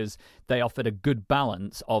good, because they offered a good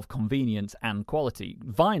balance of convenience and quality.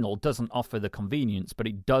 Vinyl doesn't offer the convenience, but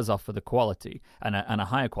it does offer the quality and a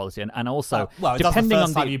higher quality, and also. Well, depending on the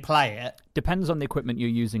first time you play it, depends on the equipment you're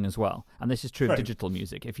using as well. And this is true of digital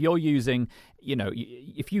music. If you're using,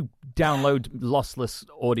 if you download lossless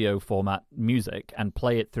audio format music and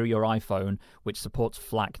play it through your iPhone, which supports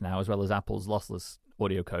FLAC now as well as Apple's lossless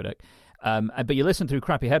audio codec, but you listen through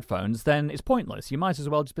crappy headphones, then it's pointless. You might as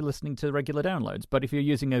well just be listening to regular downloads. But if you're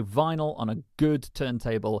using a vinyl on a good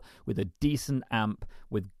turntable with a decent amp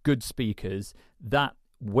with good speakers, that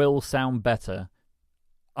will sound better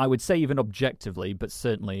I would say even objectively, but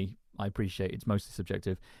certainly I appreciate it's mostly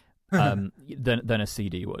subjective, than a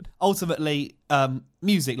CD would. Ultimately,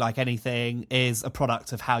 music, like anything, is a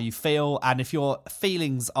product of how you feel, and if your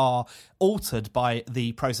feelings are altered by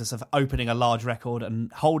the process of opening a large record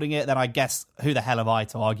and holding it, then I guess who the hell am I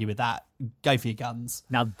to argue with that? Go for your guns.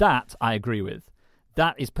 Now that I agree with.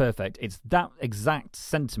 That is perfect. It's that exact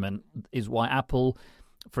sentiment is why Apple,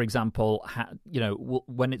 for example,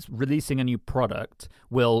 when it's releasing a new product,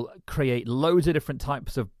 will create loads of different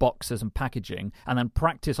types of boxes and packaging and then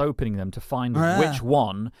practice opening them to find which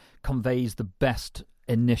one conveys the best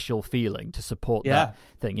initial feeling to support that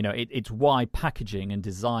thing. It's why packaging and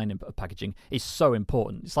design of packaging is so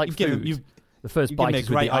important. It's like food. The first bite is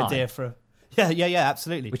with the eye. Great idea for... Yeah,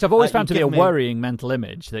 absolutely. Which I've always found to be a worrying mental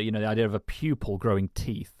image, that, the idea of a pupil growing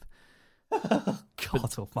teeth.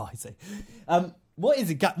 God almighty. What is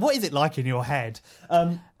it like in your head?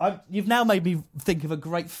 You've now made me think of a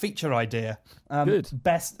great feature idea. Good.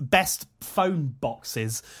 Best phone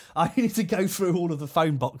boxes. I need to go through all of the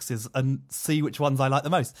phone boxes and see which ones I like the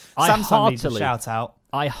most. Samsung needs a shout out.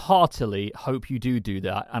 I heartily hope you do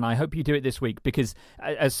that, and I hope you do it this week, because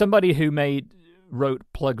as somebody who wrote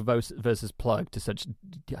plug versus plug to such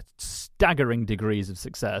staggering degrees of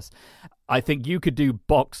success, I think you could do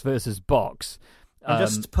box versus box. I'm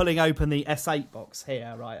just pulling open the S8 box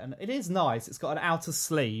here, right? And it is nice. It's got an outer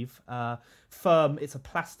sleeve, firm. It's a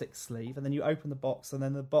plastic sleeve, and then you open the box, and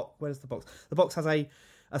then the box. Where's the box? The box has a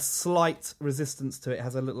slight resistance to it. It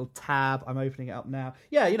has a little tab. I'm opening it up now.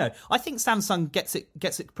 Yeah, I think Samsung gets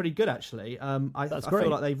it pretty good, actually. I feel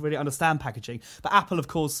like they really understand packaging. But Apple, of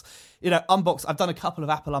course, unbox. I've done a couple of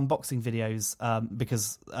Apple unboxing videos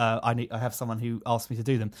because I have someone who asked me to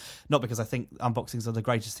do them, not because I think unboxings are the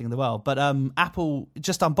greatest thing in the world, but Apple,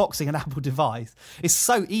 just unboxing an Apple device is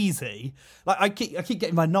so easy. Like I keep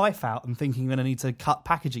getting my knife out and thinking when I need to cut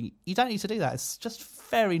packaging. You don't need to do that. It's just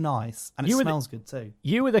very nice, and it smells good too.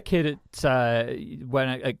 You were the kid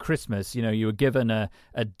at Christmas. You were given a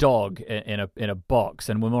dog in a box,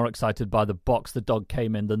 and were more excited by the box the dog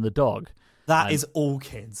came in than the dog. That is all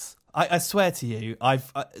kids. I swear to you,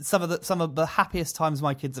 some of the happiest times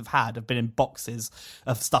my kids have been in boxes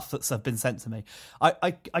of stuff that's been sent to me.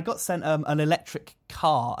 I got sent an electric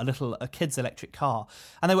car, a kid's electric car,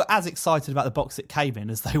 and they were as excited about the box it came in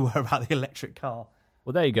as they were about the electric car.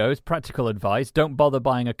 Well, there you go. It's practical advice. Don't bother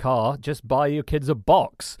buying a car. Just buy your kids a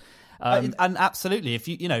box. And absolutely, if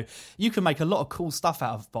you can make a lot of cool stuff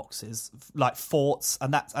out of boxes, like forts,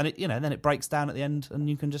 and then it breaks down at the end, and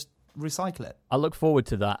you can just recycle it. I look forward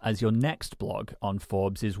to that as your next blog on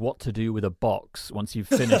Forbes is what to do with a box once you've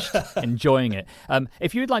finished enjoying it.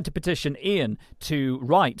 If you'd like to petition Ian to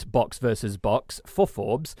write Box versus Box for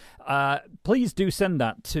Forbes, please do send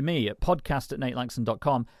that to me at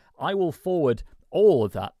podcast@natelanxon.com. I will forward all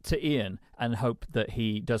of that to Ian and hope that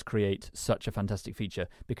he does create such a fantastic feature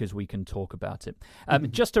because we can talk about it.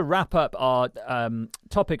 Just to wrap up our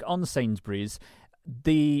topic on Sainsbury's,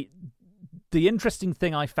 the interesting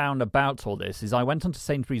thing I found about all this is I went onto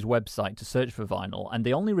Sainsbury's website to search for vinyl, and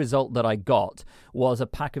the only result that I got was a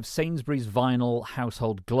pack of Sainsbury's vinyl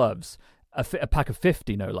household gloves. A pack of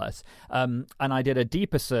 50, no less. And I did a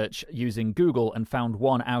deeper search using Google and found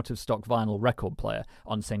one out-of-stock vinyl record player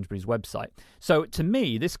on Sainsbury's website. So to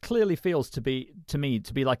me, this clearly feels to be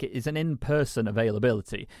like it is an in-person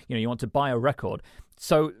availability. You want to buy a record.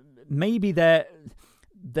 So maybe they're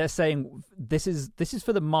saying this is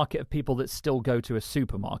for the market of people that still go to a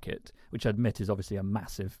supermarket, which I admit is obviously a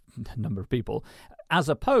massive number of people, as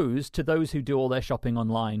opposed to those who do all their shopping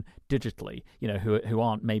online digitally, who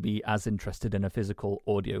aren't maybe as interested in a physical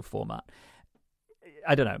audio format.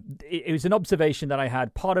 I don't know. It was an observation that I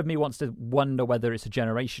had. Part of me wants to wonder whether it's a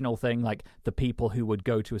generational thing, like the people who would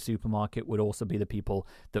go to a supermarket would also be the people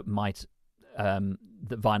that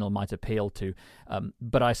that vinyl might appeal to.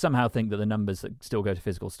 But I somehow think that the numbers that still go to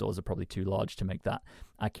physical stores are probably too large to make that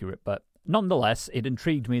accurate. But nonetheless, it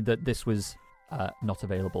intrigued me that this was not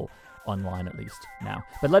available online, at least now.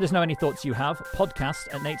 But let us know any thoughts you have.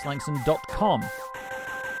 podcast@natelanxon.com.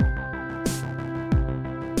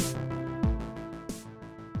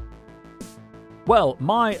 Well,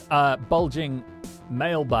 my bulging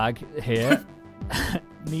mailbag here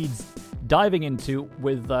needs diving into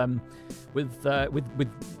with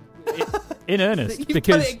in earnest. You've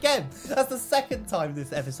because done it again. That's the second time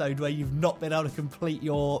this episode where you've not been able to complete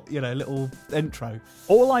your little intro.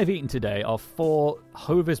 All I've eaten today are 4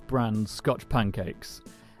 Hovis brand Scotch pancakes.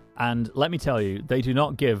 And let me tell you, they do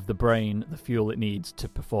not give the brain the fuel it needs to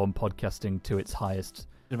perform podcasting to its highest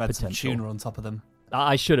You've had potential. some tuna on top of them.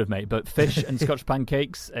 I should have, mate, but fish and Scotch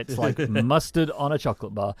pancakes, it's like mustard on a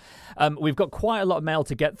chocolate bar. We've got quite a lot of mail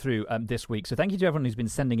to get through this week, so thank you to everyone who's been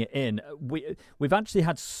sending it in. We've actually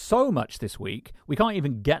had so much this week, we can't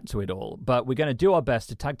even get to it all, but we're going to do our best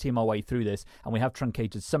to tag team our way through this, and we have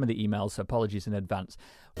truncated some of the emails, so apologies in advance.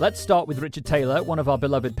 Let's start with Richard Taylor, one of our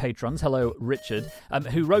beloved patrons. Hello, Richard,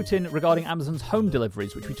 who wrote in regarding Amazon's home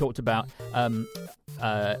deliveries, which we talked about on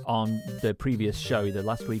the previous show, either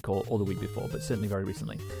last week or the week before, but certainly very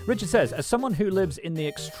recently. Richard says, as someone who lives in the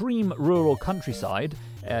extreme rural countryside,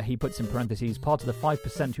 he puts in parentheses, part of the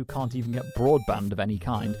 5% who can't even get broadband of any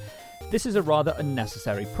kind, this is a rather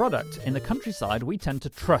unnecessary product. In the countryside, we tend to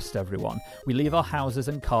trust everyone. We leave our houses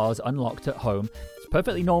and cars unlocked at home. It's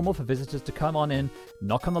perfectly normal for visitors to come on in,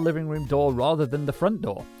 knock on the living room door rather than the front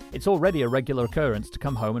door. It's already a regular occurrence to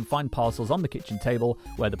come home and find parcels on the kitchen table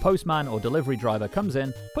where the postman or delivery driver comes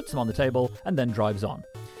in, puts them on the table, and then drives on.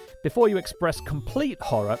 Before you express complete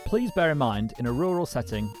horror, please bear in mind, in a rural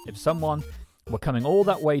setting, if someone were coming all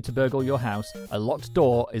that way to burgle your house, a locked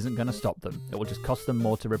door isn't going to stop them. It will just cost them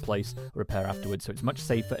more to replace or repair afterwards, so it's much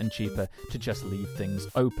safer and cheaper to just leave things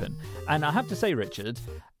open. And I have to say, Richard,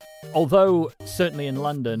 although certainly in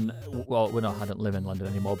London, well, I don't live in London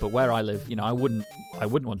anymore, but where I live, I wouldn't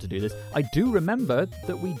want to do this. I do remember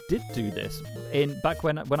that we did do this back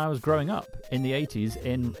when I was growing up in the 80s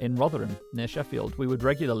in Rotherham near Sheffield. We would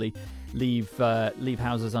regularly leave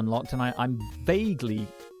houses unlocked, and I'm vaguely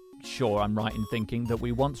sure I'm right in thinking that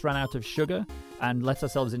we once ran out of sugar and let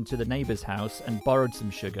ourselves into the neighbour's house and borrowed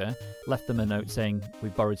some sugar, left them a note saying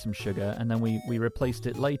we've borrowed some sugar, and then we replaced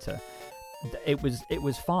it later. It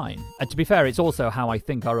was fine. And to be fair, it's also how I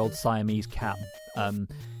think our old Siamese cat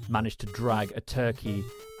managed to drag a turkey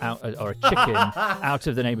out, or a chicken out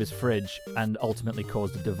of the neighbour's fridge and ultimately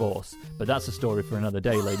caused a divorce. But that's a story for another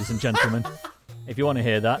day, ladies and gentlemen. If you want to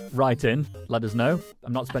hear that, write in, let us know.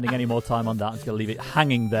 I'm not spending any more time on that. I'm just going to leave it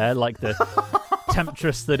hanging there like the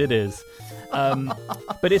temptress that it is.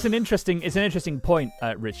 But it's an interesting point,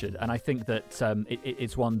 Richard, and I think that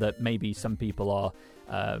it's one that maybe some people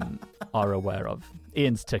are aware of.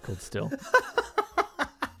 Ian's tickled still.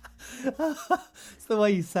 It's the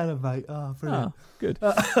way you said it, mate. Oh, brilliant. Oh, good.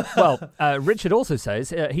 Well, Richard also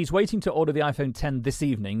says he's waiting to order the iPhone 10 this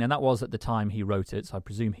evening, and that was at the time he wrote it, so I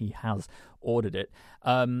presume he has ordered it.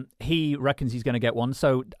 He reckons he's going to get one.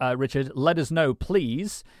 So, Richard, let us know,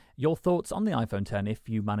 please, your thoughts on the iPhone 10 if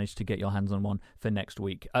you manage to get your hands on one for next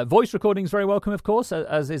week. Voice recordings very welcome, of course,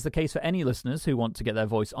 as is the case for any listeners who want to get their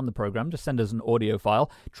voice on the programme. Just send us an audio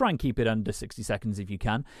file. Try and keep it under 60 seconds if you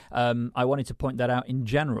can. I wanted to point that out in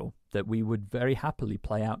general, that we would very happily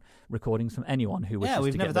play out recordings from anyone who wishes to get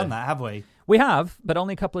we've never done that, have we? We have, but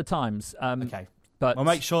only a couple of times. Okay. But well,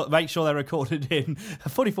 make sure they're recorded in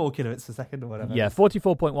 44 kilobits per second or whatever. Yeah,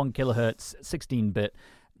 44.1 kilohertz, 16-bit.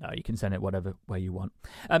 No, you can send it where you want.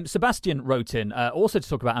 Sebastian wrote in, also to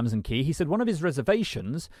talk about Amazon Key. He said one of his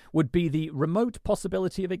reservations would be the remote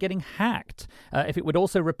possibility of it getting hacked. If it would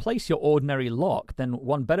also replace your ordinary lock, then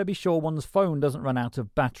one better be sure one's phone doesn't run out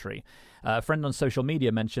of battery. A friend on social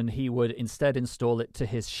media mentioned he would instead install it to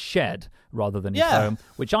his shed rather than his home,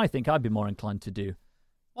 which I think I'd be more inclined to do.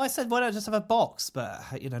 Well, I said, why don't I just have a box? But,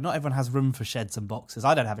 not everyone has room for sheds and boxes.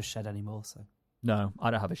 I don't have a shed anymore, so... No, I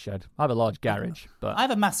don't have a shed. I have a large garage, but I have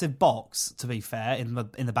a massive box, to be fair, in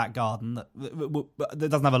the back garden that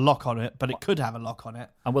doesn't have a lock on it, but it could have a lock on it.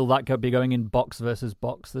 And will that be going in box versus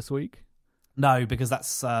box this week? No, because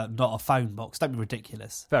that's not a phone box. Don't be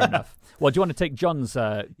ridiculous. Fair enough. Well, do you want to take John's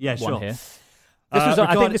one here? I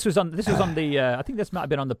think this might have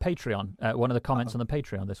been on the Patreon, one of the comments on the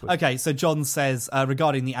Patreon this week. Okay, so John says,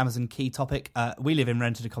 regarding the Amazon Key topic, we live in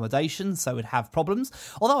rented accommodation, so we'd have problems,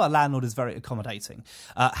 although our landlord is very accommodating.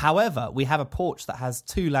 However, we have a porch that has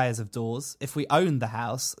 2 layers of doors. If we owned the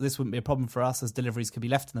house, this wouldn't be a problem for us, as deliveries could be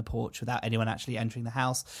left in the porch without anyone actually entering the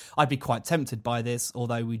house. I'd be quite tempted by this,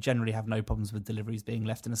 although we generally have no problems with deliveries being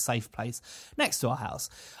left in a safe place next to our house.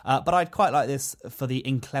 But I'd quite like this for the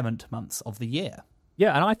inclement months of the year.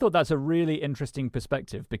 Yeah, and I thought that's a really interesting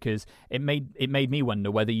perspective, because it made me wonder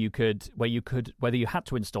whether you had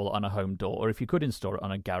to install it on a home door, or if you could install it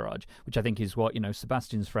on a garage, which I think is what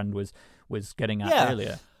Sebastian's friend was getting at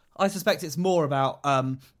earlier. I suspect it's more about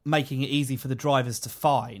making it easy for the drivers to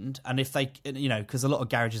find, and if they, because a lot of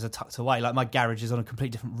garages are tucked away. Like my garage is on a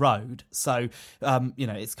completely different road, so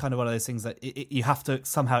it's kind of one of those things that you have to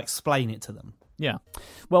somehow explain it to them. Yeah.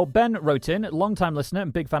 Well, Ben wrote in, long-time listener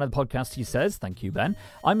and big fan of the podcast, he says, thank you, Ben.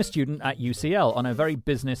 I'm a student at UCL on a very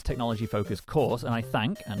business technology-focused course, and I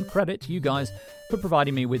thank and credit you guys for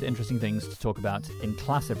providing me with interesting things to talk about in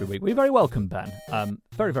class every week. We're very welcome, Ben.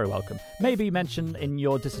 Very, very welcome. Maybe mention in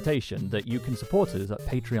your dissertation that you can support us at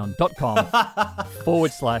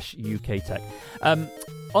patreon.com/UK Tech.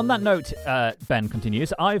 On that note, Ben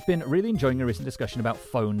continues, I've been really enjoying a recent discussion about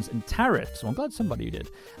phones and tariffs, so I'm glad somebody did,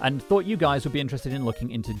 and thought you guys would be interested in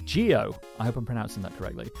looking into Geo. I hope I'm pronouncing that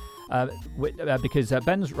correctly. Because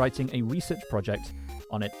Ben's writing a research project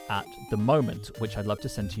on it at the moment, which I'd love to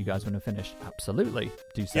send to you guys when I'm finished. Absolutely.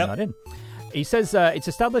 Do send that in. He says it's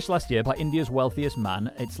established last year by India's wealthiest man.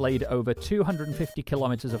 It's laid over 250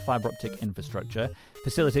 kilometres of fibre optic infrastructure,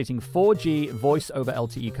 facilitating 4G voice over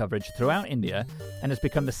LTE coverage throughout India, and has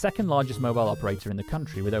become the second largest mobile operator in the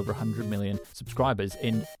country with over 100 million subscribers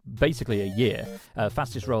in basically a year.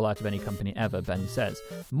 Fastest rollout of any company ever, Ben says.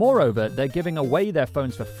 Moreover, they're giving away their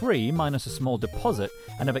phones for free, minus a small deposit,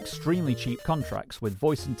 and have extremely cheap contracts with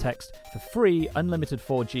voice and text for free, unlimited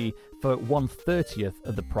 4G for 1/30th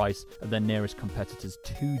of the price of their nearest competitors'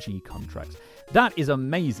 2G contracts. That is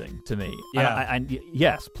amazing to me. Yeah. And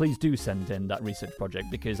yes, please do send in that research project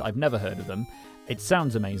because I've never heard of them. It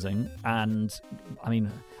sounds amazing. And I mean,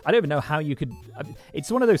 I don't even know how you could. It's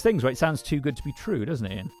one of those things where it sounds too good to be true, doesn't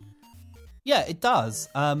it, Ian? Yeah, it does.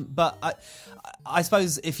 But I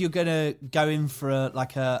suppose if you're going to go in for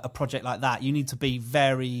a project like that, you need to be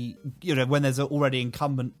very, when there's already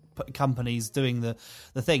incumbent companies doing the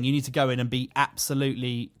thing, you need to go in and be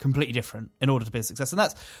absolutely completely different in order to be a success. And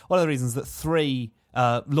that's one of the reasons that 3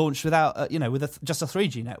 launched without with just a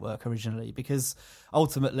 3G network originally, because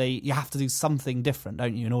ultimately you have to do something different,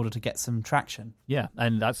 don't you, in order to get some traction. Yeah,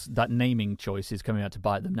 and that naming choice is coming out to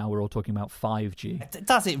bite them. Now we're all talking about 5G.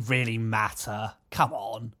 Does it really matter? Come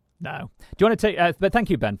on. No. Do you want to take? But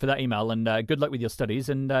thank you, Ben, for that email, and good luck with your studies.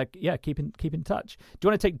 And keep in touch. Do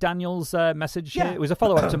you want to take Daniel's message? Yeah. It was a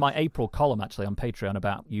follow up to my April column actually on Patreon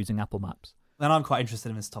about using Apple Maps. And I'm quite interested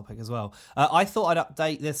in this topic as well. I thought I'd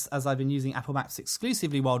update this as I've been using Apple Maps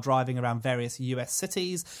exclusively while driving around various US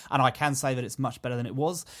cities, and I can say that it's much better than it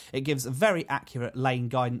was. It gives very accurate lane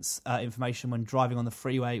guidance information when driving on the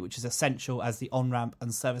freeway, which is essential as the on-ramp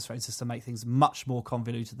and service road system make things much more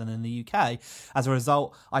convoluted than in the UK. As a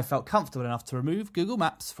result, I felt comfortable enough to remove Google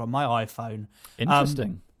Maps from my iPhone.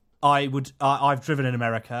 Interesting. I've driven in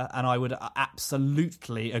America, and I would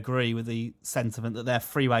absolutely agree with the sentiment that their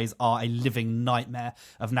freeways are a living nightmare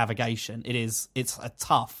of navigation. It's a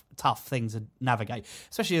tough thing to navigate,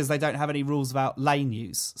 especially as they don't have any rules about lane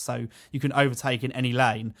use. So you can overtake in any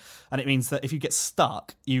lane, and it means that if you get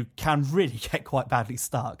stuck, you can really get quite badly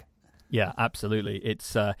stuck. Yeah, absolutely.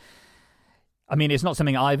 It's it's not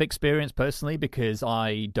something I've experienced personally because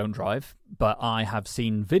I don't drive, but I have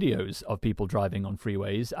seen videos of people driving on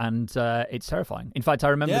freeways, and it's terrifying. In fact, I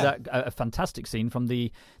remember a fantastic scene from the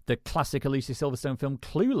classic Alicia Silverstone film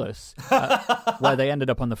Clueless, where they ended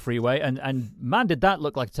up on the freeway, and man, did that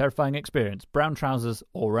look like a terrifying experience. Brown trousers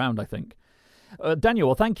all round, I think. Daniel,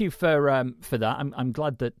 well, thank you for that. I'm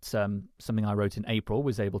glad that something I wrote in April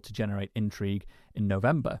was able to generate intrigue in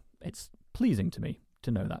November. It's pleasing to me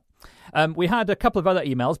to know that. We had a couple of other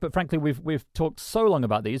emails, but frankly, we've talked so long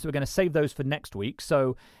about these, we're going to save those for next week.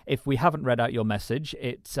 So if we haven't read out your message,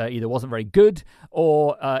 it either wasn't very good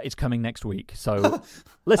or it's coming next week. So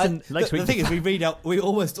listen next week. The thing is, we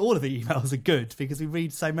almost all of the emails are good because we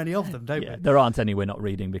read so many of them, don't we? There aren't any we're not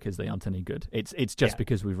reading because they aren't any good. It's just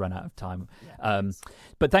because we've run out of time.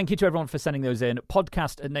 But thank you to everyone for sending those in.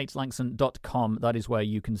 podcast@nateslangson.com. That is where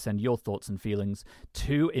you can send your thoughts and feelings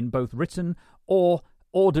to in both written or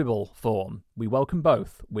audible form. We welcome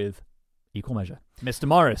both with equal measure. Mr.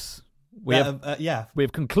 Morris,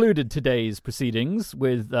 we've concluded today's proceedings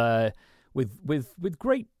with great,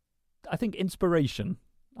 I think, inspiration.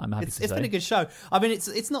 I'm happy to say. It's been a good show. I mean,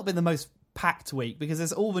 it's not been the most packed week because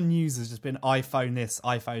there's all the news has just been iPhone this,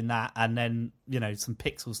 iPhone that, and then, some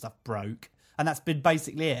Pixel stuff broke. And that's been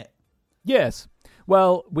basically it. Yes.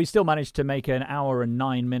 Well, we still managed to make an hour and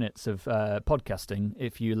 9 minutes of podcasting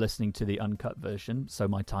if you're listening to the uncut version, so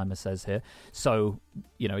my timer says here. So,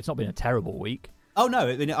 it's not been a terrible week. Oh,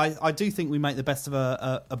 no. I do think we make the best of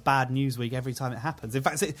a bad news week every time it happens. In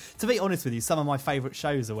fact, to be honest with you, some of my favourite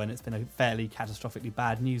shows are when it's been a fairly catastrophically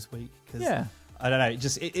bad news week. Cause, I don't know.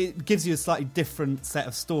 It gives you a slightly different set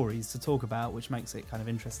of stories to talk about, which makes it kind of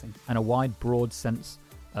interesting. And a wide, broad sense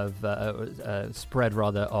of spread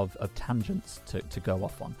of tangents to go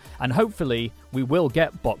off on, and hopefully we will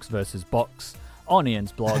get box versus box on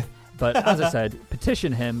Ian's blog. But as I said,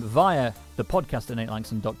 petition him via the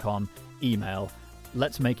podcast@nateLangson.com email.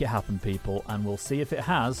 Let's make it happen, people, and we'll see if it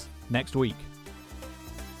has next week.